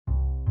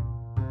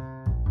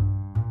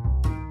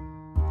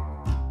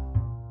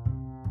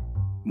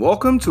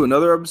Welcome to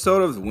another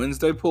episode of the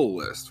Wednesday Pull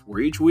List,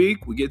 where each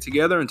week we get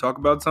together and talk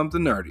about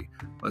something nerdy.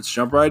 Let's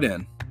jump right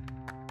in.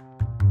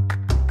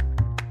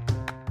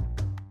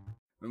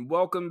 And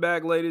welcome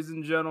back, ladies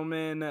and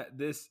gentlemen.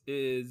 This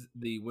is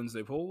the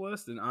Wednesday Pull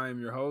List, and I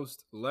am your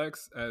host,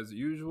 Lex, as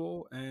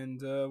usual,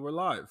 and we're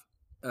live.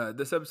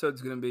 This episode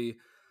is going to be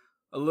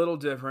a little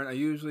different. I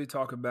usually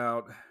talk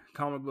about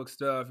comic book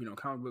stuff,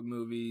 comic book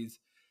movies,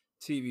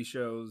 TV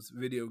shows,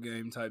 video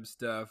game type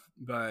stuff,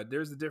 but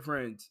there's a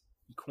different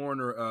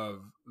corner of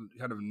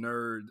kind of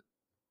nerd,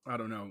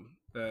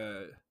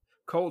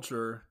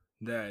 culture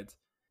that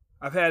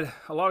I've had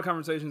a lot of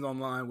conversations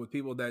online with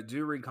people that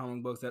do read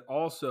comic books that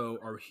also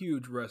are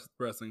huge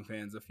wrestling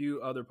fans. A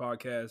few other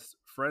podcast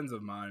friends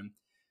of mine,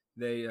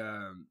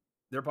 their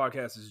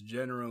podcast is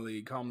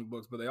generally comic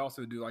books, but they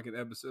also do like an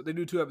episode. They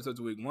do 2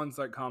 episodes a week. One's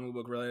like comic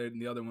book related,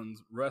 and the other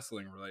one's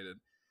wrestling related.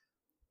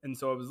 And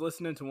so I was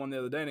listening to one the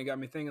other day, and it got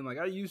me thinking. Like,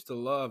 I used to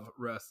love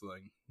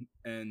wrestling,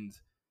 and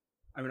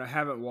I mean, I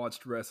haven't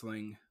watched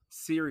wrestling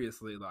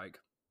seriously like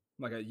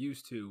I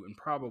used to in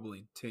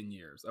probably 10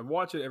 years. I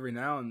watch it every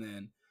now and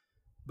then,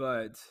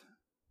 but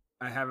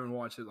I haven't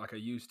watched it like I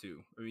used to.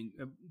 I mean,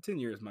 10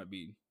 years might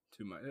be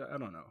too much. I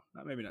don't know.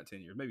 Maybe not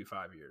 10 years, maybe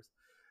 5 years.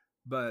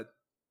 But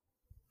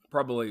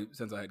probably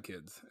since I had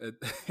kids,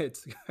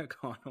 it's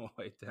gone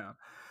way down.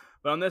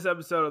 But on this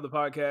episode of the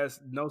podcast,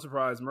 no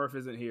surprise, Murph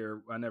isn't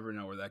here. I never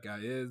know where that guy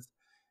is.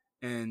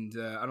 And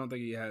I don't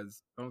think he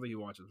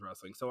watches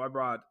wrestling. So I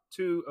brought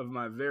 2 of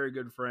my very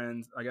good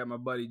friends. I got my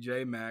buddy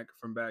J Mac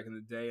from back in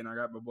the day, and I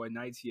got my boy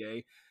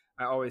Nightier.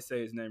 I always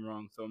say his name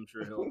wrong, so I'm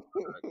sure he'll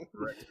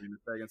correct me in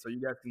a second. So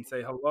you guys can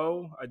say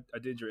hello. I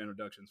did your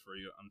introductions for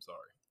you. I'm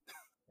sorry.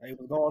 Hey,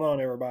 what's going on,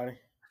 everybody?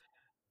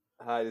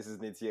 Hi, this is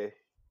Nightier.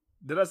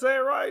 Did I say it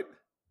right?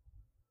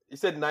 You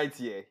said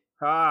Nightier.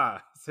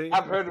 See,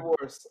 I've heard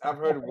worse. though.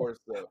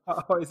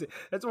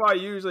 That's why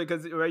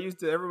because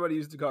everybody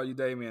used to call you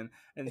Damien,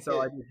 and so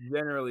I just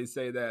generally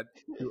say that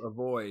to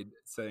avoid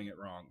saying it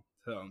wrong.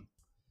 So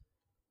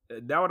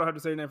now I don't have to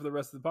say your name for the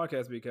rest of the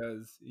podcast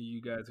because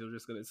you guys are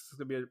it's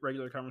gonna be a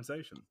regular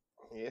conversation.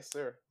 Yes,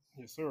 sir.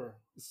 Yes, sir.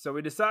 So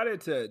we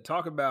decided to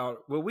talk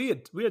about. Well, we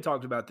had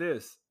talked about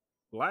this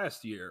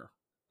last year.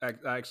 I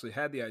actually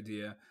had the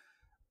idea.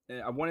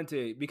 I wanted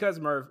to, because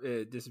Murph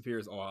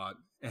disappears a lot,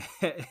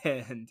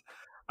 and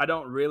I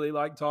don't really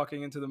like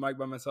talking into the mic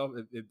by myself.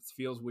 It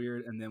feels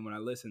weird, and then when I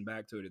listen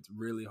back to it, it's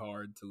really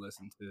hard to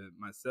listen to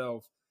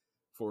myself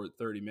for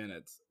 30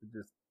 minutes.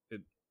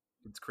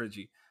 It's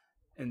cringy,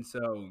 and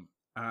so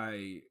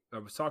I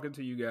was talking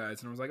to you guys,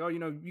 and I was like, oh,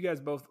 you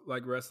guys both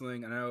like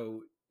wrestling. I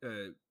know,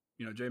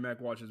 J Mac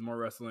watches more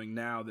wrestling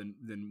now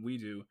than we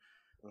do,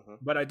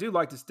 but I do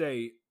like to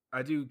stay.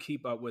 I do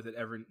keep up with it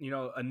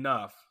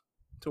enough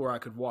to where I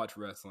could watch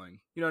wrestling.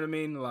 You know what I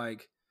mean?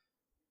 Like,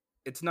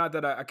 it's not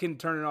that I can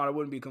turn it on. I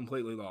wouldn't be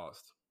completely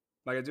lost.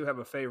 Like, I do have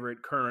a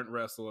favorite current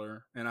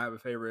wrestler, and I have a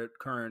favorite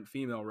current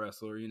female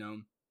wrestler,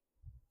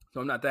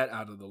 So I'm not that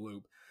out of the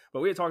loop. But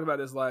we had talked about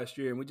this last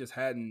year, and we just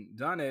hadn't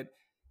done it.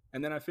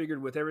 And then I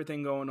figured with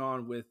everything going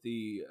on with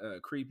the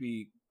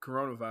creepy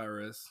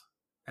coronavirus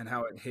and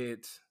how it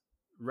hit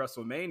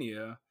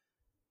WrestleMania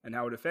and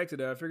how it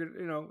affected it, I figured,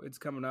 it's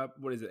coming up.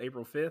 What is it,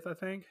 April 5th, I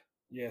think?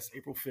 Yes,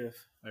 April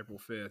 5th. April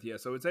 5th, yeah.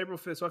 So it's April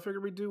 5th. So I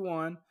figured we'd do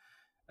one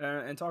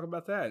and talk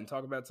about that and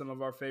talk about some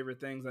of our favorite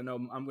things. I know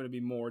I'm going to be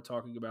more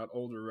talking about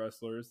older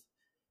wrestlers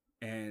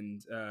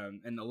and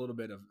a little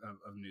bit of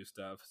new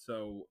stuff.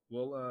 So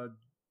we'll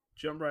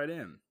jump right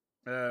in.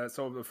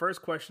 So the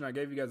first question, I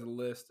gave you guys a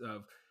list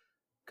of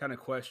kind of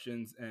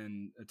questions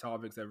and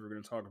topics that we're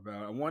going to talk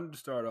about. I wanted to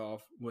start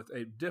off with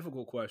a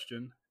difficult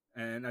question,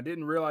 and I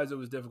didn't realize it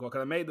was difficult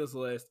because I made this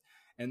list.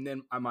 And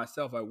then I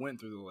went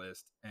through the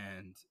list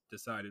and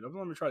decided, I'm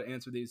going to try to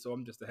answer these, so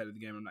I'm just ahead of the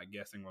game. I'm not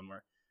guessing when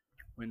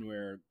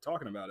we're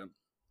talking about it.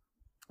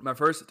 My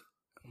first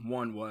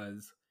one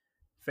was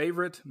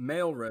favorite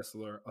male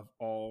wrestler of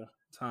all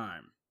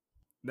time.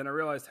 Then I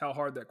realized how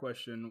hard that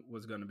question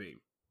was going to be.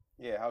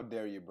 Yeah, how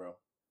dare you, bro?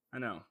 I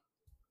know.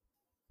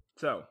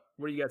 So,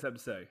 what do you guys have to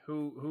say?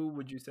 Who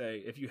would you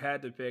say if you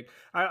had to pick?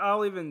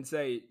 I'll even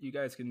say you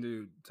guys can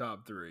do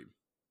top 3.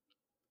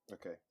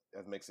 Okay,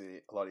 that makes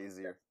it a lot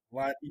easier. A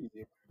lot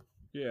easier.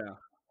 Yeah.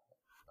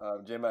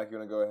 J-Mac, you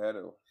want to go ahead?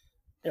 Or?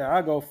 Yeah,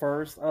 I'll go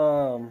first.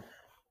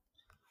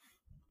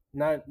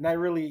 Not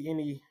really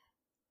any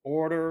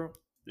order.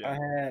 Yeah. I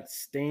had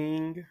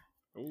Sting.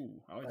 Ooh,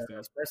 I like Sting.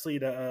 Especially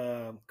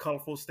the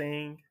colorful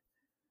Sting.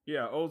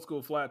 Yeah, old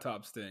school flat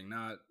top Sting,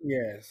 not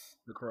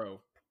the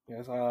Crow.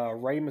 Yes,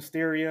 Rey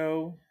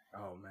Mysterio.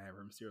 Oh man,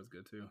 Rey Mysterio's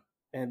good too.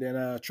 And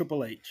then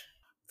Triple H.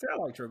 See, I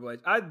like Triple H.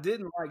 I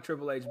didn't like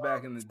Triple H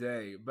back in the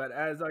day, but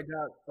as I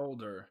got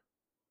older,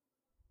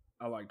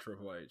 I like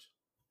Triple H.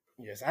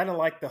 Yes, I didn't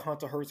like the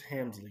Hunter Hearst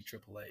Helmsley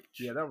Triple H.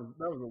 Yeah, that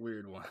was a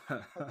weird one.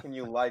 How can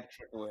you like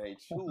Triple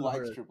H? Who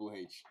likes Triple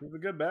H? He's a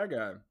good bad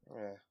guy.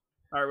 Yeah.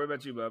 All right, what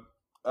about you,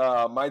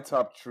 Bub? My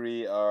top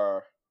 3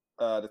 are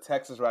the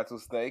Texas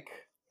Rattlesnake.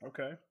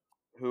 Okay.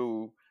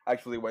 Who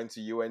actually went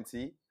to UNT.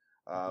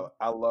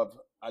 I love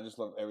I just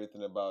love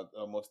everything about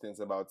most things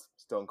about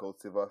Stone Cold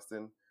Steve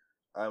Austin.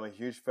 I'm a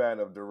huge fan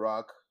of The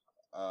Rock.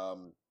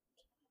 Um,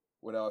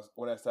 when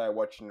I started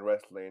watching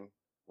wrestling,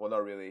 well,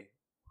 not really.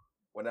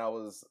 When I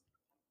was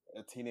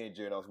a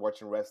teenager and I was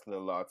watching wrestling a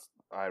lot,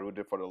 I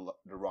rooted for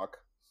the Rock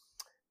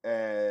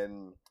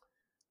and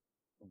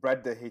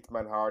Bret the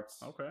Hitman Hart.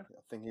 Okay.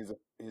 I think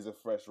he's a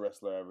fresh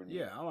wrestler every Yeah,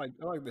 year. I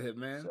like the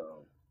Hitman.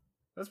 So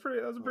That's a pretty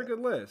yeah. good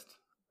list.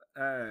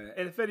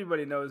 And if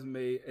anybody knows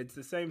me, it's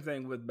the same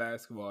thing with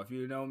basketball. If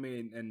you know me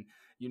and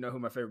you know who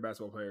my favorite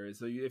basketball player is,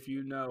 so if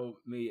you know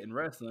me in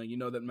wrestling, you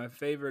know that my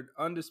favorite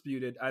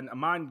undisputed, and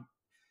mine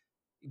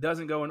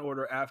doesn't go in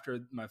order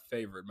after my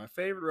favorite. My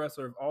favorite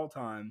wrestler of all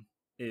time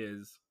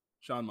is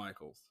Shawn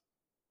Michaels,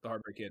 the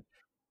Heartbreak Kid.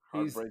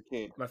 He's Heartbreak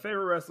Kid. my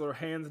favorite wrestler,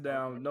 hands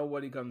down.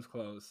 Nobody comes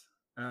close.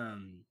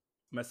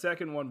 My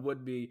second one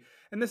would be,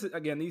 and this is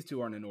again, these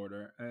two aren't in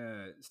order.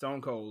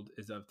 Stone Cold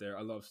is up there.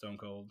 I love Stone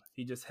Cold.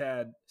 He just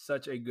had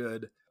such a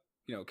good,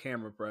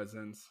 camera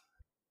presence.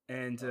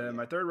 And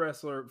my third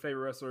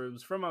favorite wrestler, it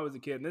was from I was a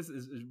kid. And this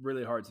is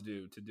really hard to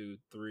do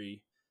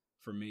three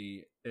for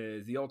me.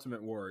 Is the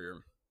Ultimate Warrior.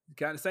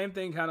 Kind of same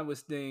thing, kind of with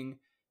Sting.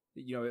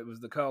 It was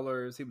the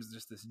colors. He was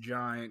just this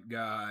giant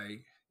guy.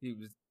 He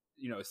was,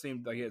 it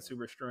seemed like he had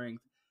super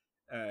strength.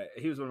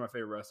 He was one of my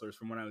favorite wrestlers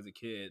from when I was a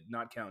kid,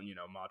 not counting,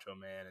 Macho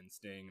Man and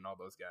Sting and all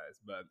those guys.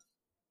 But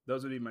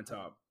those would be my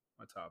top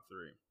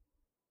three.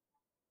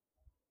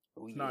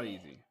 It's not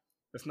easy.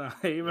 It's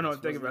not, even though I'm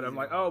thinking about it, I'm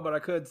like, oh, but I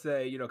could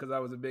say, because I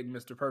was a big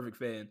Mr. Perfect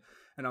fan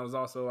and I was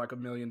also like a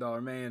 $1 Million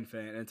Man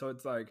fan. And so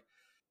it's like,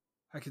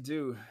 I could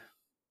do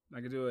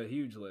a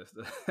huge list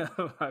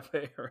of my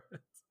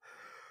favorites.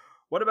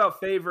 What about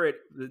favorite?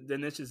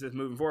 Then this is just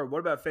moving forward. What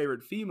about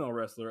favorite female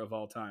wrestler of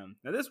all time?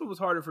 Now, this one was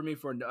harder for me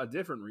for a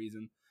different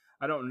reason.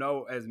 I don't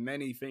know as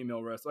many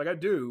female wrestlers. Like I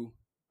do,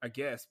 I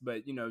guess,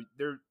 but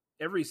there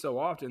every so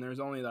often there's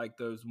only like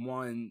those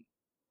one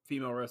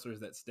female wrestlers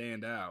that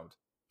stand out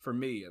for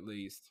me at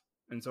least,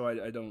 and so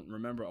I don't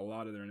remember a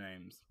lot of their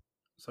names.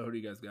 So who do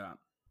you guys got?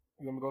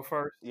 You want me to go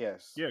first?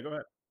 Yes. Yeah, go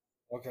ahead.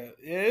 Okay.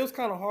 Yeah, it was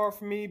kind of hard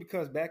for me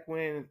because back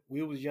when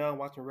we was young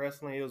watching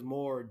wrestling, it was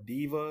more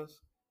divas.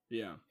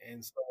 Yeah.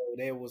 And so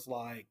there was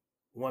like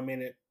 1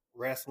 minute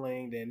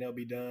wrestling, then they'll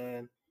be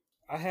done.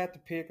 I had to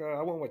pick,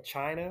 I went with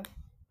China.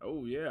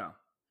 Oh, yeah.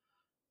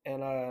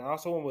 And I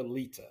also went with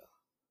Lita.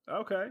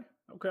 Okay.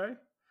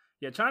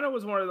 Yeah, China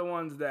was one of the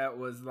ones that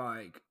was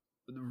like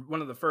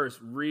one of the first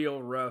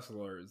real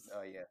wrestlers.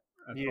 Oh, yeah.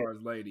 As far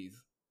as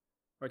ladies.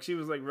 Like she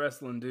was like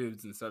wrestling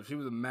dudes and stuff. She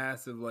was a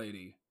massive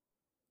lady.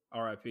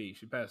 R.I.P.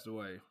 She passed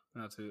away.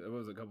 It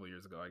was a couple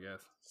years ago, I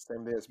guess.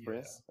 Same day as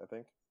Prince, I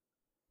think.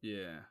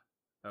 Yeah.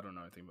 I don't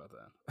know anything about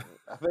that.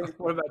 I think.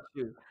 What about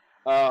you?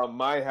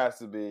 Mine has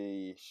to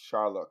be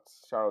Charlotte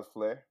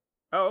Flair.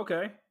 Oh,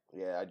 okay.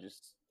 Yeah,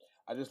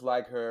 I just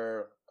like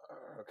her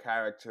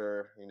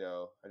character.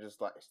 I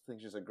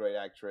think she's a great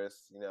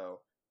actress. I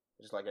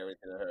just like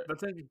everything to her.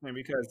 That's interesting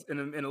because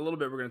in a little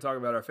bit we're going to talk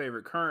about our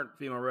favorite current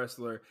female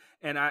wrestler,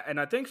 and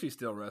I think she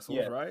still wrestles,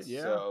 right?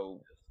 Yeah.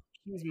 So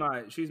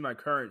she's my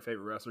current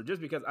favorite wrestler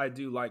just because I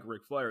do like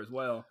Ric Flair as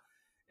well,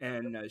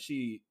 and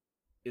she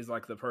is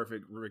like the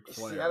perfect Ric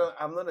Flair. See,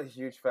 I'm not a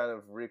huge fan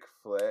of Ric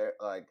Flair.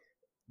 Like,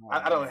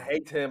 I don't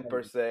hate him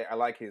per se. I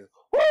like his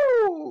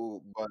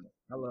woo, but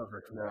I love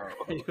Ric Flair.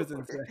 He was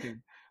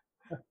insane.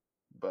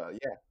 But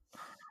yeah.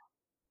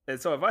 And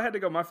so if I had to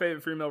go my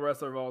favorite female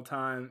wrestler of all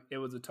time, it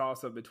was a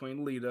toss-up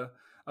between Lita.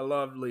 I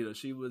loved Lita.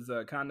 She was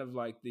kind of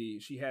like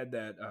she had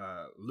that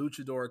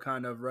luchador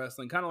kind of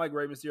wrestling, kind of like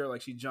Rey Mysterio,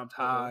 like she jumped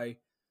high,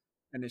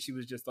 and then she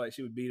was just like,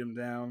 she would beat him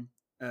down.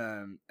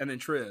 And then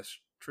Trish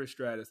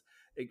Stratus.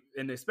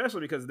 And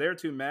especially because their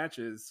two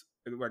matches,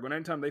 like when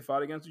anytime they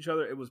fought against each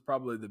other, it was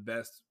probably the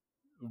best.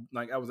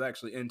 Like I was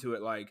actually into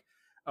it. Like,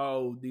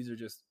 oh, these are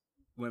just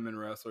women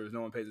wrestlers.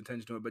 No one pays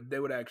attention to it, but they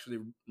would actually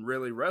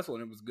really wrestle,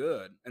 and it was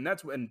good. And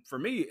for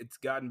me, it's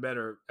gotten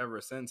better ever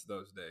since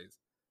those days.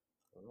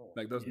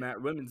 Like those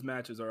women's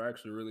matches are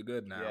actually really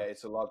good now. Yeah,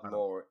 it's a lot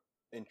more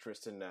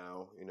interesting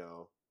now.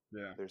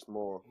 Yeah, there's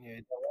more.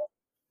 Yeah,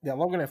 they're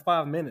longer than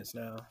 5 minutes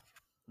now.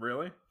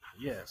 Really?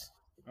 Yes.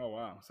 Oh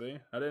wow! See,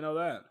 I didn't know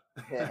that.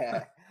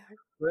 Yeah.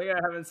 I think I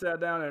haven't sat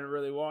down and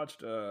really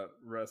watched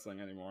wrestling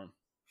anymore.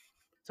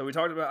 So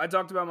I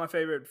talked about my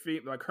favorite,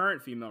 my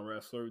current female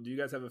wrestler. Do you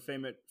guys have a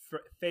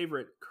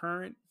favorite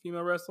current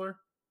female wrestler?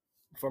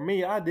 For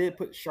me, I did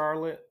put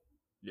Charlotte.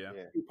 Yeah.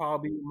 She'd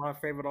probably be my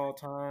favorite all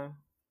time.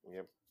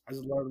 Yep. I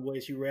just love the way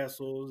she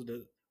wrestles.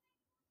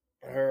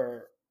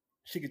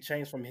 She could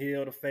change from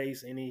heel to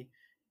face any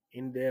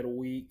day of the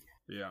week.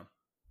 Yeah.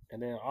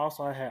 And then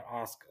also I had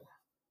Asuka.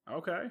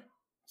 Okay.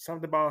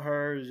 Something about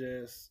her is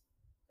just,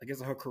 I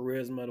guess, her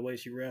charisma, the way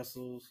she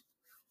wrestles.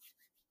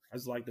 I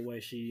just like the way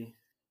she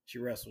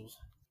wrestles.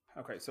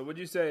 Okay, so would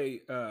you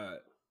say?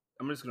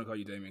 I'm just gonna call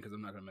you Damien because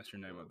I'm not gonna mess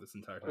your name up this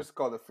entire time. Just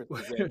call it 50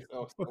 James.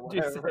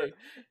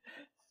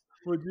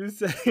 Would you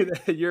say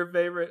that your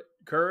favorite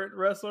current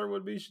wrestler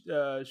would be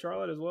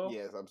Charlotte as well?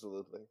 Yes,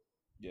 absolutely.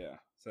 Yeah,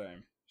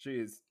 same.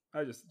 She's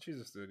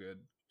just a good.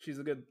 She's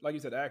a good, like you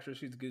said, actress.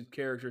 She's a good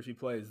character. She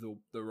plays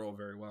the role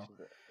very well.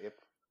 Yep.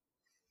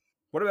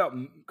 What about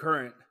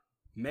current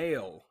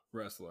male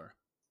wrestler?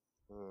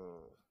 Hmm.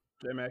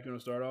 J Mac, you want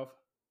to start off?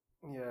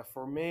 Yeah,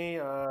 for me,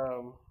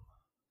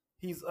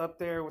 he's up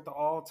there with the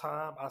all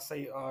time. I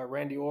say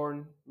Randy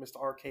Orton, Mr.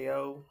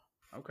 RKO.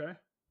 Okay.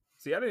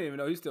 See, I didn't even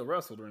know he still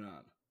wrestled or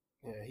not.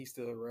 Yeah, he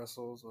still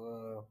wrestles.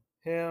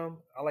 Him,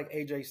 I like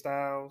AJ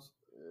Styles.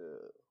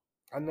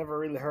 I never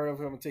really heard of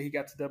him until he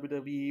got to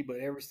WWE, but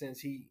ever since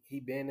he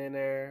been in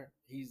there,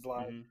 he's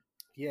like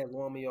he had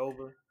won me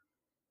over.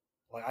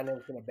 Like I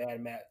never seen a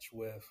bad match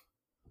with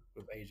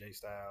AJ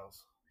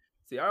Styles.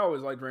 See, I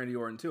always liked Randy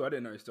Orton too. I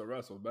didn't know he still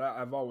wrestled, but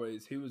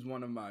he was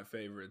one of my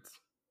favorites,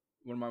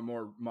 one of my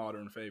more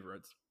modern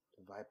favorites.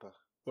 Viper.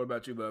 What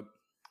about you, Bub?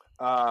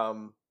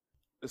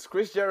 Does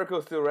Chris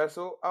Jericho still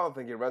wrestle? I don't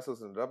think he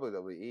wrestles in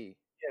WWE.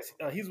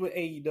 Yes, he's with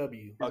AEW.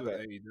 He's with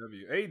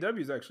AEW.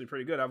 AEW is actually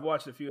pretty good. I've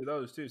watched a few of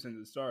those too since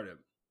it started.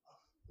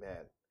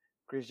 Man,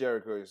 Chris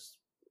Jericho is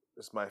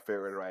my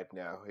favorite right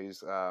now. He's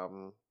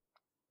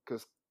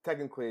because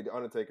technically the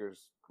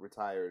Undertaker's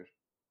retired,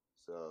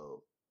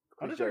 so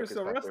Chris Undertaker's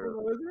still wrestling,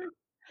 isn't he?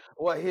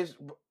 Well,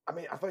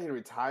 I thought he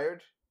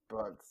retired,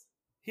 but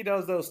he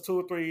does those 2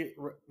 or 3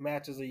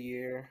 matches a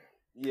year.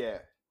 Yeah.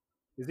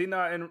 Is he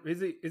not in? Is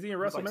he in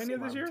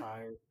WrestleMania this year?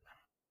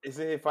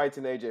 Isn't he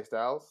fighting AJ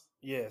Styles?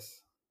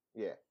 Yes.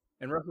 Yeah.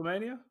 In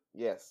WrestleMania?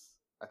 Yes,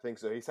 I think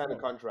so. He signed a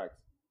contract.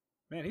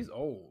 Man, he's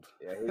old.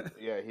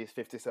 Yeah, he's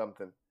 50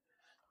 something.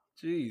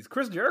 Jeez,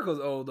 Chris Jericho's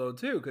old though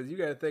too, because you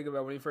got to think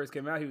about when he first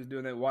came out, he was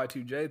doing that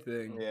Y2J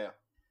thing. Yeah,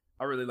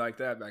 I really liked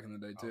that back in the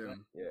day too.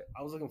 Yeah,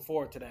 I was looking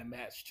forward to that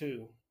match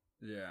too.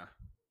 Yeah,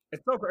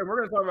 it's so crazy.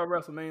 We're gonna talk about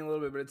WrestleMania a little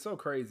bit, but it's so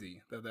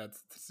crazy that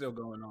that's still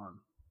going on.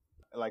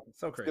 Like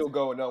so crazy. Still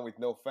going on with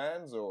no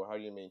fans, or how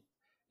do you mean?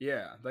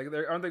 Yeah, like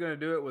aren't they going to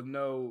do it with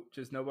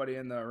nobody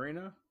in the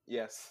arena?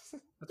 Yes,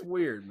 that's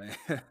weird, man.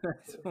 Did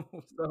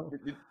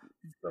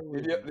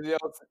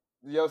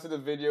you all see the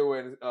video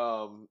when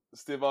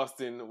Steve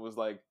Austin was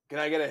like, "Can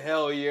I get a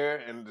hell yeah?"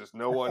 And there's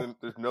no one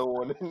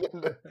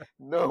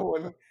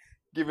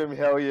give him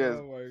hell yes.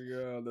 Oh my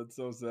god, that's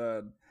so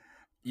sad.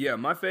 Yeah,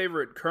 my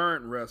favorite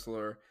current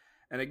wrestler.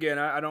 And again,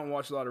 I don't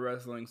watch a lot of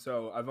wrestling,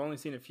 so I've only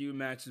seen a few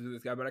matches with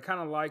this guy, but I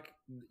kind of like,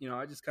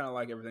 I just kind of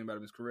like everything about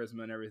him, his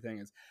charisma and everything.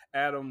 Is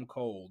Adam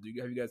Cole.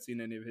 Have you guys seen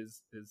any of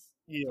his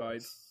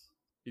fights?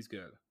 He's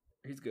good.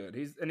 He's good.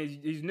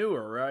 He's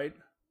newer, right?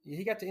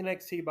 He got to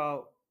NXT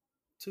about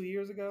 2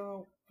 years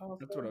ago.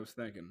 That's what I was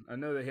thinking. I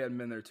know they hadn't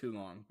been there too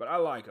long, but I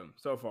like him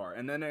so far.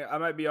 And then I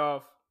might be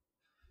off.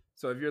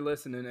 So if you're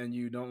listening and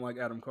you don't like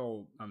Adam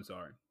Cole, I'm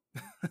sorry.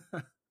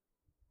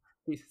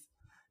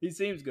 He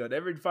seems good.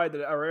 Every fight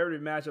every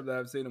matchup that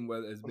I've seen him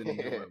with has been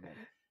enjoyable,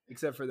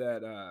 except for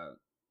that.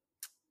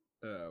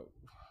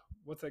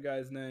 What's that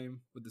guy's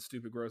name with the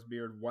stupid gross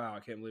beard? Wow, I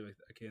can't believe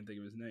I can't think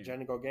of his name.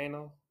 Johnny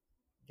Gargano.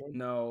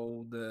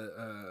 No,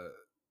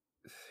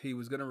 he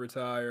was gonna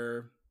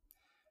retire.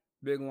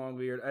 Big long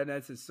beard, and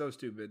that's just so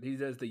stupid. He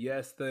does the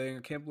yes thing.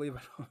 I can't believe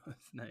I don't know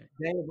his name.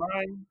 Daniel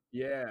Bryan.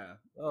 Yeah,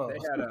 they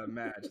had a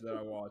match that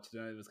I watched,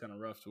 and it was kind of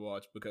rough to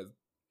watch because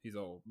he's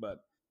old,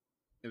 but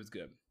it was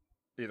good.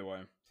 Either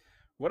way.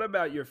 What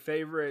about your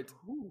favorite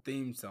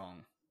theme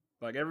song?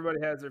 Like everybody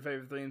has their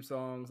favorite theme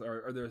songs,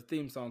 or their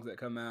theme songs that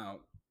come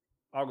out.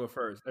 I'll go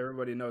first.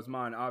 Everybody knows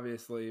mine.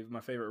 Obviously, my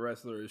favorite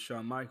wrestler is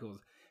Shawn Michaels.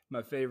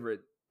 My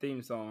favorite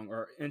theme song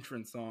or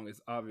entrance song is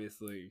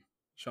obviously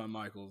Shawn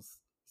Michaels'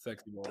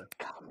 "Sexy Boy."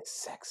 God, it's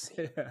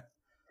sexy. Yeah.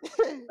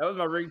 That was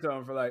my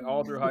ringtone for like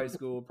all through high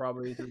school,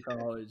 probably through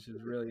college.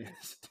 It's really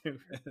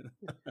stupid.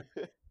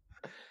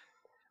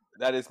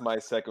 That is my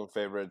second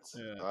favorite.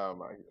 Yeah.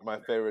 My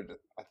favorite.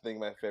 I think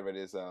my favorite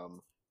is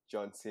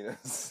John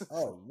Cena's.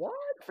 Oh, what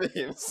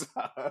theme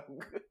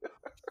song?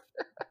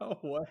 No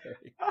way.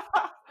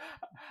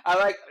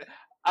 I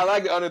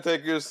like the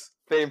Undertaker's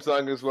theme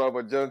song as well,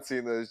 but John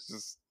Cena is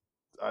just.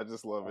 I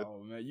just love it.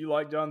 Oh man, you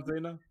like John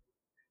Cena?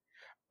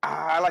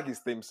 I like his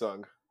theme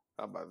song.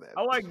 How about that?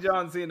 I like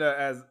John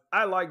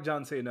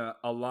Cena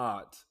a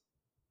lot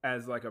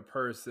as like a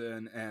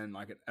person and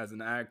like as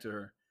an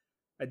actor.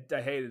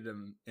 I hated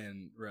him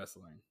in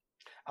wrestling.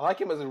 I like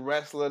him as a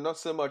wrestler, not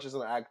so much as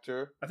an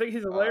actor. I think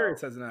he's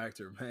hilarious as an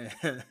actor,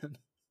 man.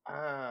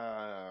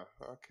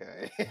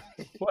 Okay.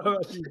 What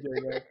about you,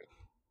 Jay?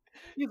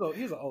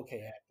 He's an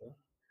okay actor.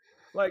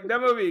 Like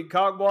that movie,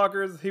 Cock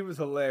Blockers, he was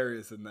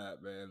hilarious in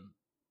that, man.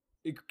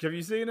 Have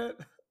you seen it?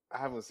 I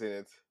haven't seen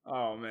it.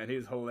 Oh man,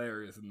 he's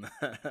hilarious in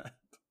that.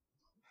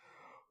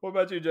 What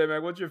about you, J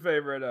Mac? What's your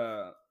favorite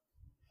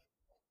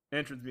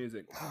entrance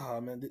music?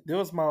 Oh man, this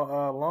was my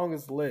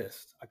longest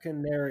list. I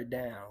couldn't narrow it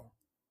down.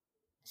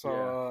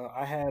 So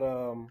I had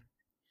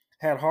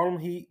Harlem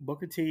Heat,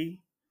 Booker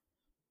T.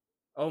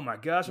 Oh my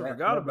gosh, I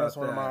forgot about that's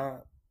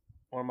that.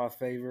 One of my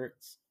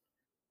favorites.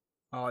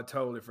 Oh, I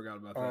totally forgot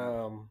about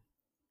that.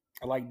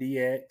 I like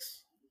DX.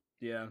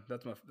 Yeah,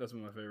 that's one of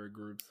my favorite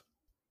groups.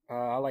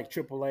 I like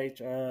Triple H,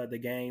 the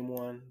game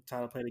one,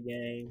 Time to Play the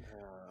Game.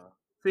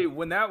 See,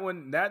 when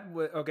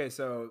okay,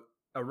 so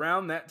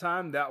around that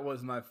time, that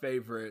was my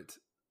favorite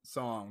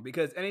song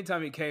because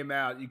anytime he came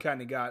out, you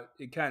kind of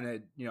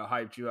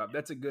hyped you up.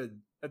 That's a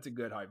good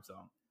hype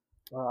song.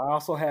 I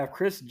also have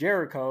Chris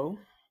Jericho.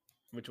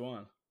 Which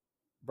one?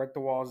 Break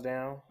the Walls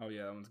Down. Oh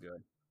yeah, that one's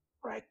good.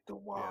 Break the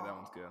Wall. Yeah, that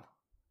one's good.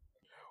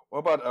 What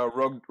about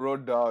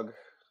Road Dogg?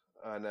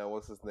 And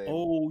what's his name?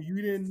 Oh,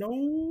 you didn't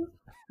know?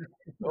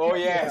 Oh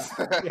yes.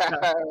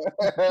 Yeah.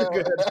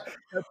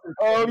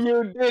 Oh,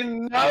 you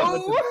didn't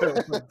know?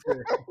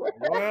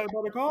 Well,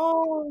 better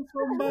call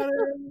somebody.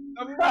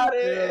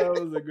 Yeah, that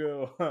was a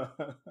good one.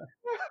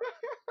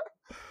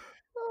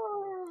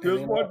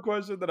 There's one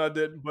question that I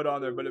didn't put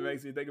on there, but it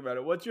makes me think about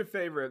it. What's your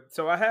favorite?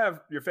 So I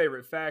have your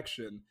favorite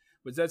faction,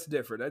 but that's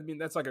different. I mean,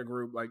 that's like a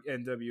group like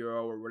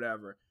NWO or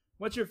whatever.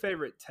 What's your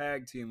favorite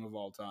tag team of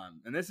all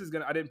time? And this is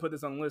I didn't put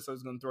this on the list, so I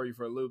was gonna throw you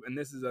for a loop. And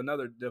this is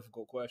another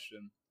difficult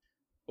question.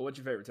 But what's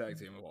your favorite tag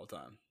team of all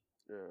time?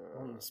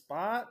 On the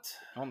spot?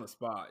 On the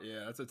spot,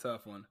 yeah, that's a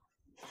tough one.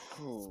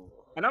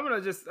 And I'm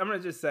gonna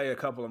just say a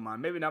couple of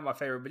mine. Maybe not my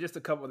favorite, but just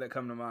a couple that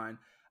come to mind.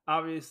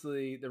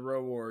 Obviously, the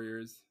Road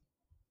Warriors.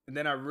 And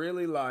then I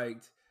really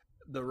liked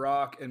The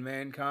Rock and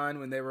Mankind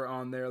when they were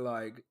on their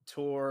like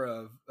tour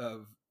of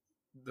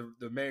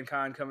the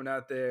Mankind coming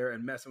out there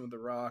and messing with The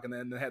Rock, and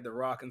then they had the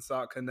Rock and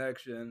Sock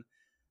connection.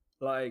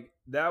 Like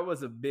that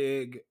was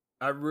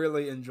I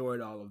really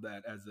enjoyed all of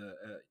that as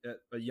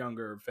a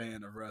younger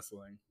fan of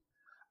wrestling.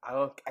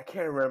 I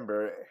can't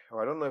remember.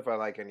 I don't know if I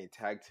like any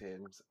tag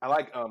teams. I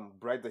like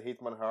Bret the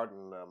Hitman Hart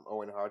and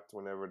Owen Hart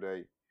whenever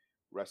they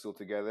wrestled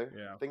together.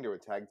 Yeah. I think they were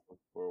tag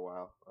teams for a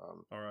while.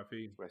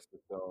 R.I.P.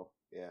 So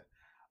yeah.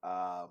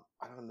 I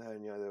don't know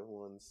any other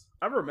ones.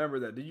 I remember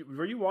that.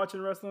 Were you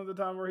watching wrestling at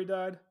the time where he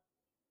died?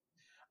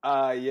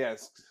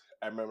 Yes,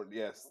 I remember.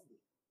 Yes,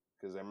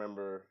 because I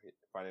remember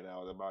finding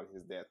out about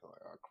his death. I'm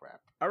like, oh crap!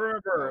 I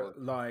remember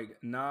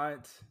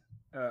not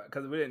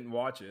because we didn't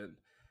watch it,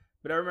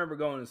 but I remember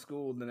going to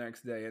school the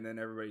next day and then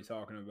everybody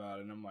talking about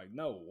it, and I'm like,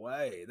 no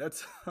way,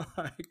 that's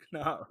like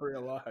not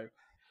real life.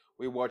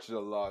 We watched it a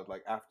lot,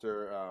 like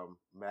after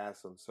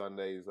mass on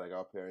Sundays. Like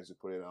our parents would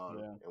put it on,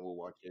 and we'll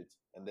watch it.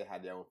 And they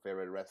had their own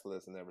favorite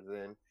wrestlers and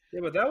everything. Yeah,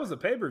 but that was a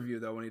pay-per-view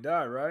though when he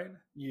died, right?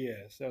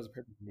 Yes, that was a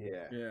pay-per-view.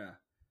 Yeah.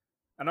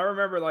 And I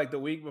remember like the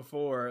week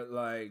before,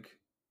 like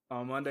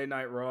on Monday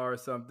Night Raw or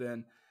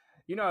something.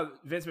 You know,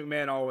 Vince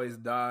McMahon always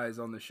dies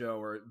on the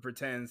show or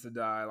pretends to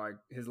die, like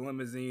his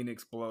limousine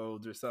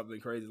explodes or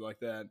something crazy like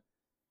that.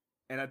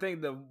 And I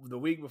think the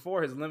week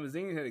before his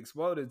limousine had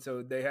exploded,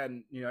 so they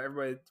hadn't,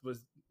 everybody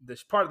was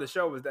part of the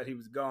show was that he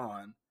was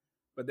gone,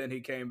 but then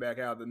he came back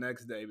out the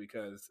next day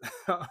because,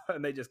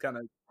 and they just kind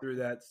of threw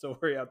that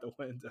story out the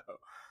window.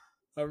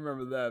 I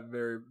remember that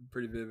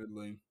pretty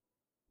vividly.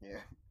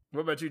 Yeah.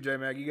 What about you,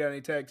 J-Mac? You got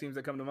any tag teams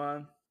that come to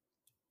mind?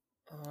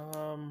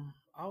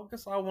 I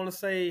guess I want to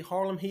say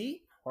Harlem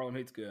Heat. Harlem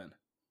Heat's good.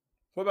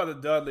 What about the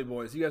Dudley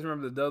Boys? You guys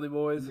remember the Dudley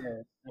Boys?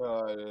 Yeah.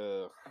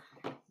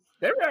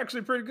 They were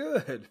actually pretty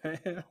good,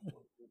 man.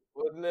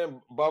 Wasn't it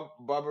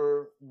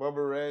Bubba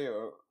Ray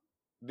or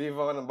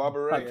Devon and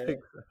Bubba Ray?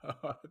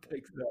 I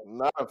think so.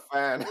 Not a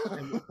fan.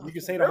 You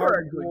can say the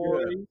Hardy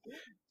Boys.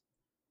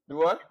 Do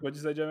what? What'd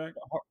you say, J-Mac?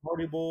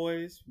 Hardy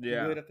Boys.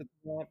 Yeah. Good at the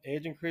time.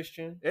 Edge and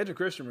Christian. Edge and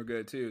Christian were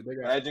good too.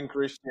 Edge and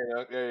Christian.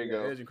 There you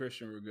go. Edge and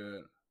Christian were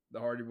good. The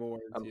Hardy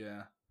Boys.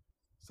 Yeah.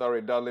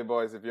 Sorry, Dudley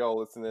Boys, if y'all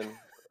listening.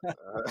 They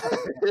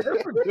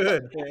were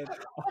good, man.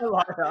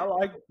 I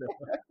like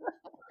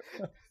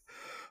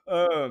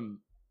them.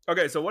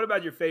 Okay, so what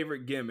about your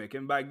favorite gimmick?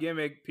 And by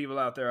gimmick, people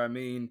out there, I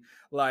mean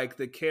like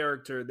the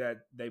character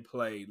that they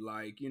played.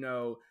 Like,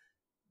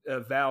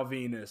 Val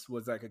Venus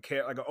was like an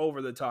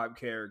over the top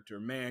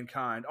character.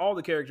 Mankind, all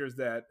the characters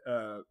that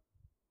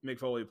Mick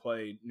Foley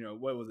played.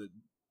 What was it?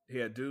 He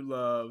had Dude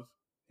Love.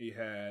 He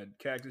had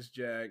Cactus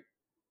Jack.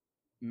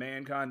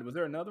 Mankind. Was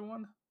there another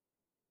one?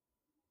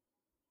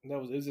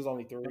 No, this is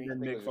only 3. And then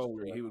Mick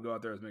Foley. He would go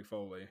out there as Mick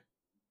Foley.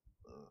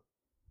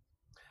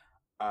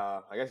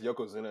 I guess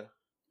Yokozuna.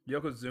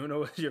 Yokozuna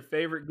was your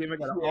favorite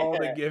gimmick out of all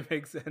the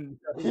gimmicks, and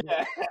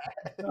yeah.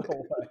 No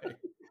way.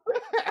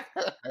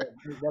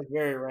 That's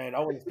very random.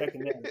 I wasn't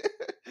expecting that.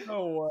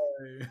 No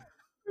way.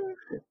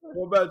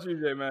 What about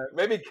you, J-Mac?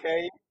 Maybe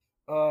Kane.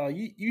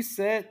 You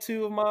said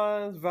 2 of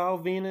mine, Val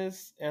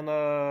Venus and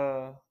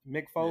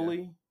Mick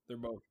Foley. Yeah, they're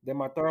both. Then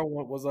my third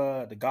one was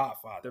The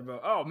Godfather. They're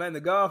both. Oh man, The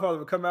Godfather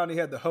would come out and he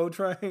had the hoe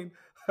train.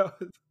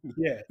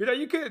 Yeah.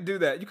 You couldn't do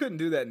that. You couldn't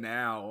do that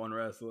now on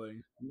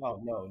wrestling.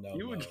 No.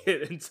 You would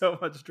get in so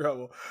much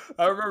trouble.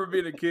 I remember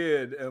being a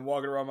kid and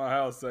walking around my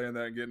house saying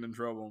that and getting in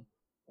trouble.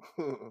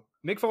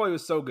 Mick Foley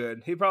was so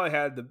good. He's probably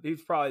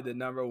the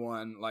number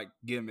one like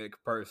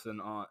gimmick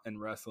person in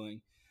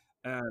wrestling.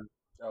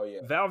 Oh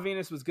yeah. Val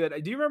Venus was good.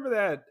 Do you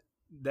remember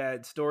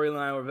that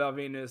storyline where Val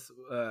Venus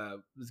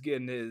was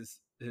getting his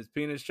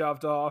penis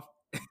chopped off?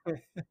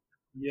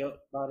 Yep.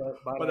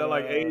 By that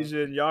like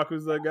Asian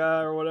Yakuza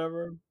guy or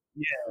whatever.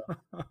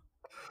 Yeah.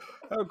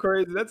 How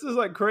crazy. That's just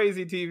like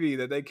crazy TV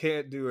that they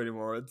can't do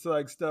anymore. It's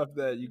like stuff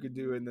that you could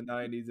do in the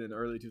 90s and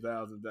early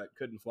 2000s that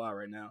couldn't fly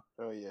right now.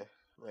 Oh yeah,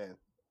 man.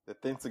 The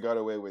things they got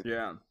away with.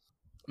 Yeah.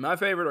 My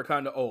favorite are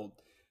kind of old.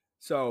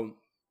 So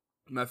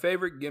My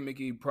favorite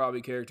gimmicky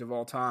probably character of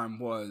all time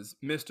was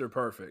Mr.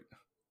 Perfect.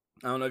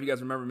 I don't know if you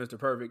guys remember Mr.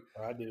 Perfect.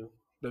 I do.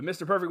 But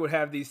Mr. Perfect would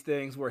have these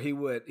things where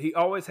he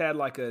always had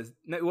like it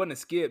wasn't a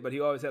skit, but he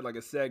always had like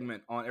a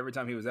segment on every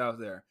time he was out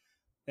there.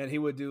 And he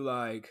would do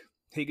like,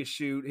 he could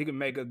shoot, he could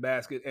make a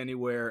basket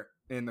anywhere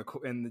in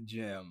the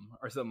gym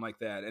or something like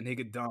that. And he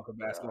could dunk a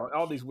basketball,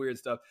 all these weird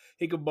stuff.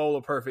 He could bowl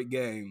a perfect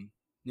game.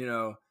 You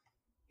know,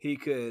 he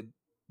could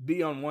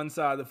be on one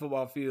side of the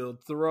football field,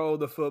 throw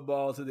the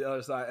football to the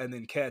other side, and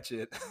then catch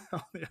it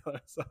on the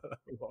other side of the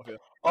football field.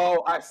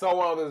 Oh, I saw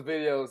one of those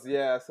videos.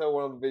 Yeah, I saw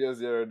one of the videos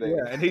the other day.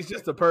 Yeah, and he's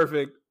just the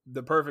perfect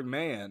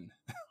man.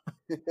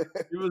 It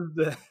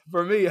was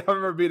for me. I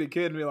remember being a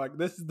kid and being like,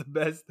 "This is the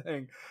best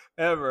thing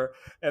ever,"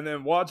 and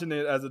then watching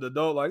it as an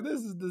adult, like, "This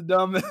is the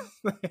dumbest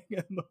thing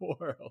in the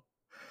world."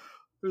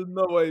 There's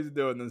no way he's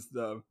doing this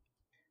stuff.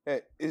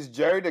 Hey, is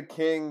Jerry the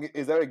King?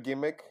 Is that a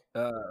gimmick?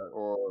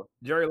 Or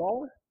Jerry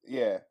Lawler?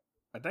 Yeah,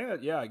 I think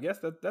that. Yeah, I guess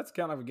that's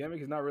kind of a gimmick.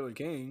 He's not really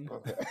king.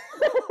 Okay.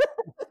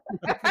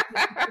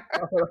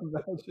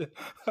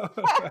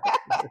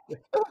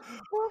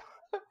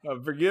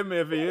 Forgive me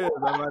if he is.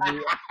 I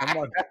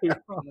might be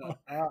wrong.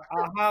 I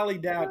highly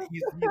doubt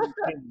he's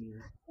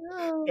king.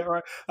 Yeah,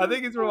 right. I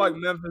think he's from like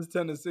Memphis,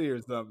 Tennessee,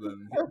 or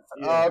something.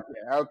 Yeah.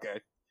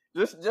 Okay.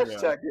 Just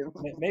checking.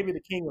 Maybe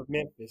the king of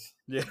Memphis.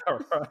 Yeah,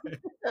 right.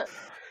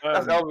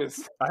 That's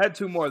Elvis. I had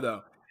two more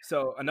though.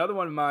 So another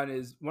one of mine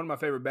is one of my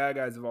favorite bad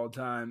guys of all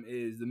time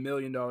is the $1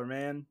 Million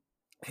Man.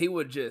 He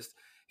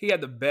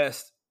had the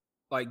best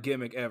like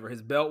gimmick ever.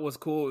 His belt was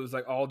cool. It was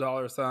like all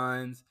dollar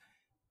signs.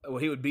 Well,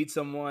 he would beat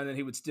someone and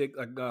he would stick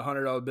like a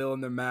 $100 bill in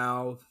their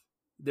mouth.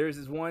 There's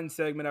this one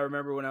segment I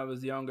remember when I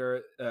was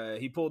younger.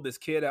 He pulled this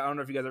kid out. I don't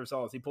know if you guys ever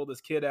saw this. He pulled this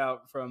kid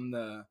out from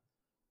the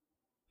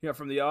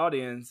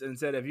audience and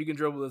said, "If you can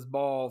dribble this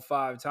ball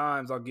 5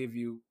 times, I'll give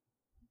you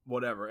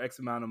whatever X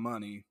amount of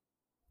money."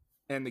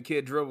 And the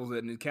kid dribbles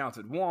it and it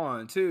counted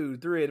 1, 2,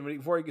 3, and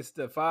before he gets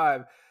to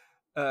 5,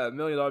 $1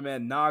 Million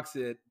Man knocks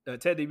it.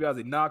 Ted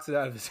DiBiase knocks it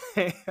out of his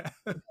hand.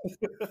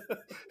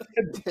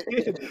 The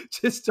kid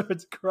just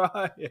starts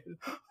crying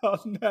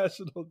on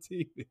national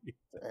TV.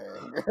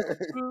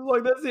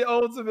 Like, that's the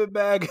ultimate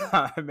bad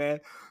guy,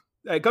 man.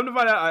 Hey, come to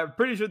find out, I'm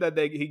pretty sure that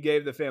he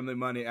gave the family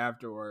money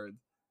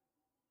afterwards.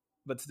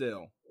 But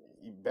still,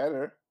 you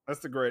better.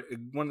 That's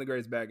one of the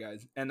greatest bad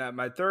guys. And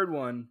my third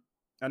one,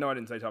 I know I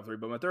didn't say top 3,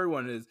 but my third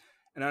one is,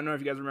 and I don't know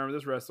if you guys remember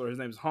this wrestler. His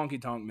name is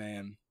Honky Tonk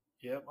Man.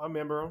 Yep, I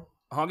remember him.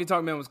 Honky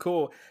Tonk Man was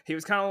cool. He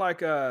was kind of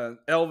like a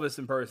Elvis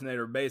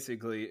impersonator,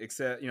 basically,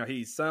 except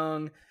he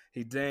sung,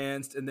 he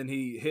danced, and then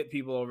he hit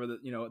people over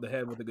the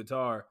head with a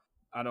guitar.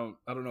 I don't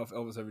know if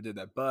Elvis ever did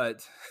that,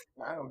 but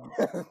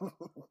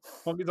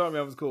Honky Tonk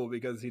Man was cool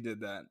because he did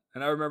that.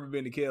 And I remember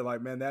being a kid,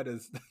 like, man,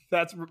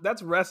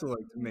 that's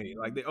wrestling to me.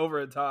 Like, the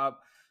over the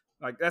top,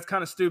 like, that's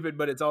kind of stupid,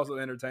 but it's also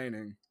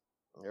entertaining.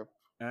 Yep.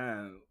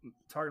 And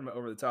talking about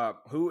over the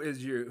top,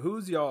 who's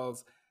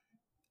y'all's?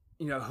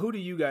 Who do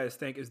you guys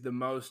think is the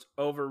most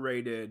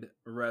overrated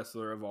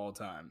wrestler of all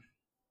time?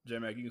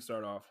 J-Mac, you can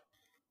start off.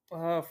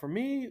 For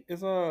me,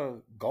 it's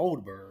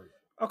Goldberg.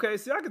 Okay,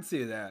 see, I can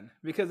see that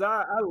because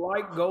I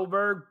like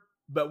Goldberg,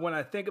 but when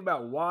I think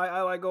about why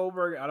I like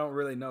Goldberg, I don't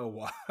really know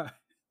why.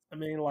 I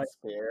mean, like,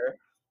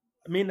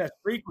 that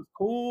streak was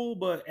cool,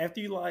 but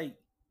after you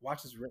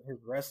watch his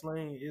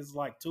wrestling, it's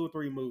like 2 or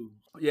 3 moves.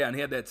 Yeah, and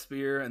he had that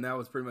spear, and that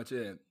was pretty much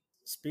it.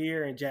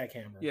 Spear and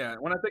jackhammer. Yeah,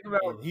 when I think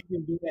about he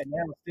can do that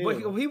now still.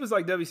 Well, he was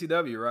like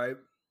WCW, right?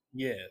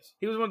 Yes.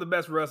 He was one of the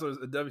best wrestlers.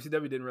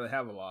 WCW didn't really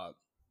have a lot.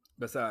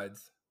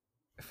 Besides,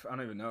 I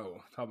don't even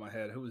know, top of my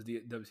head, who was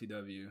the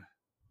WCW?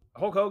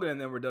 Hulk Hogan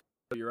and them were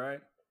WCW,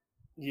 right?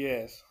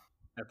 Yes.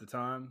 At the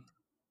time.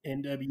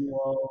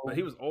 NWO. But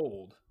he was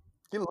old.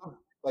 He looked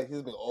like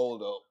he's been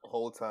old the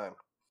whole time.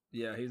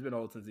 Yeah, he's been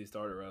old since he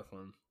started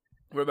wrestling.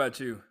 What about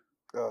you?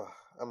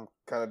 I'm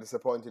kind of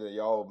disappointed that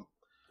y'all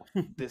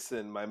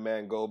dissing my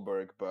man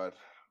Goldberg, but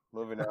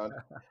moving on.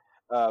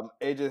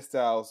 AJ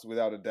Styles,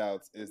 without a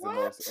doubt, is the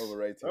most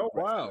overrated. Oh,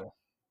 wrestler. Wow.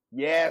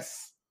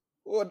 Yes.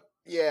 What?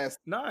 Yes.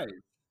 Nice.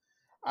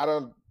 I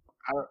don't.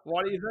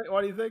 Why do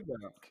you think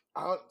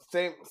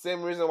that?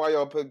 Same reason why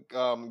y'all pick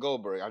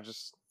Goldberg. I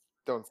just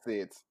don't see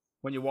it.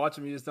 When you watch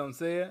him, you just don't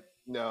see it?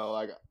 No,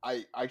 like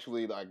I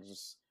actually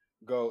just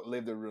go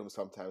leave the room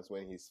sometimes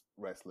when he's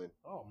wrestling.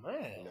 Oh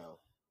man. No.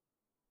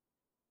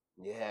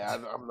 Yeah,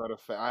 I'm not a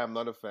fan. I am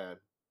not a fan.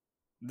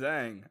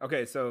 Dang.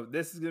 Okay, so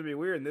this is going to be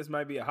weird, and this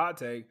might be a hot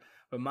take,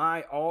 but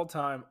my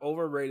all-time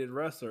overrated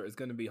wrestler is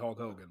going to be Hulk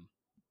Hogan.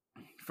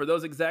 For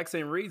those exact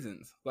same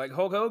reasons. Like,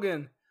 Hulk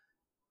Hogan,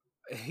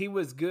 he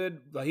was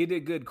good. Like, he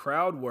did good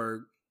crowd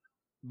work,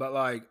 but,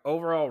 like,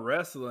 overall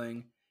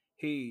wrestling,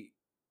 he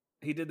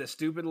did the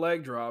stupid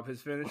leg drop,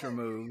 his finisher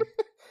move.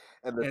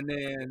 And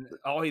then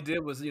all he did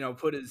was,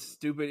 put his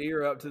stupid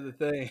ear up to the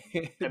thing,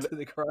 to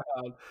the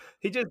crowd.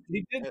 He did.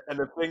 And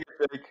the finger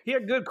shake. He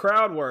had good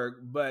crowd work,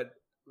 but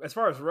as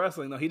far as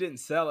wrestling, though, he didn't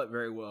sell it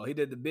very well. He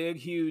did the big,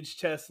 huge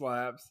chest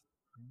slaps,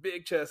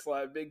 big chest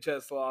slap,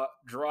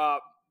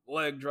 drop,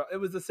 leg drop. It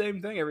was the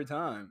same thing every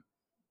time.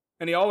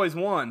 and he always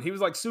won. He was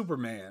like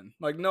Superman.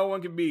 Like no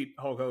one could beat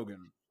Hulk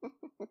Hogan.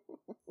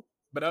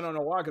 But I don't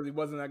know why, because he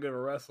wasn't that good of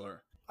a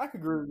wrestler. I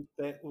could agree with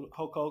that with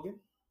Hulk Hogan.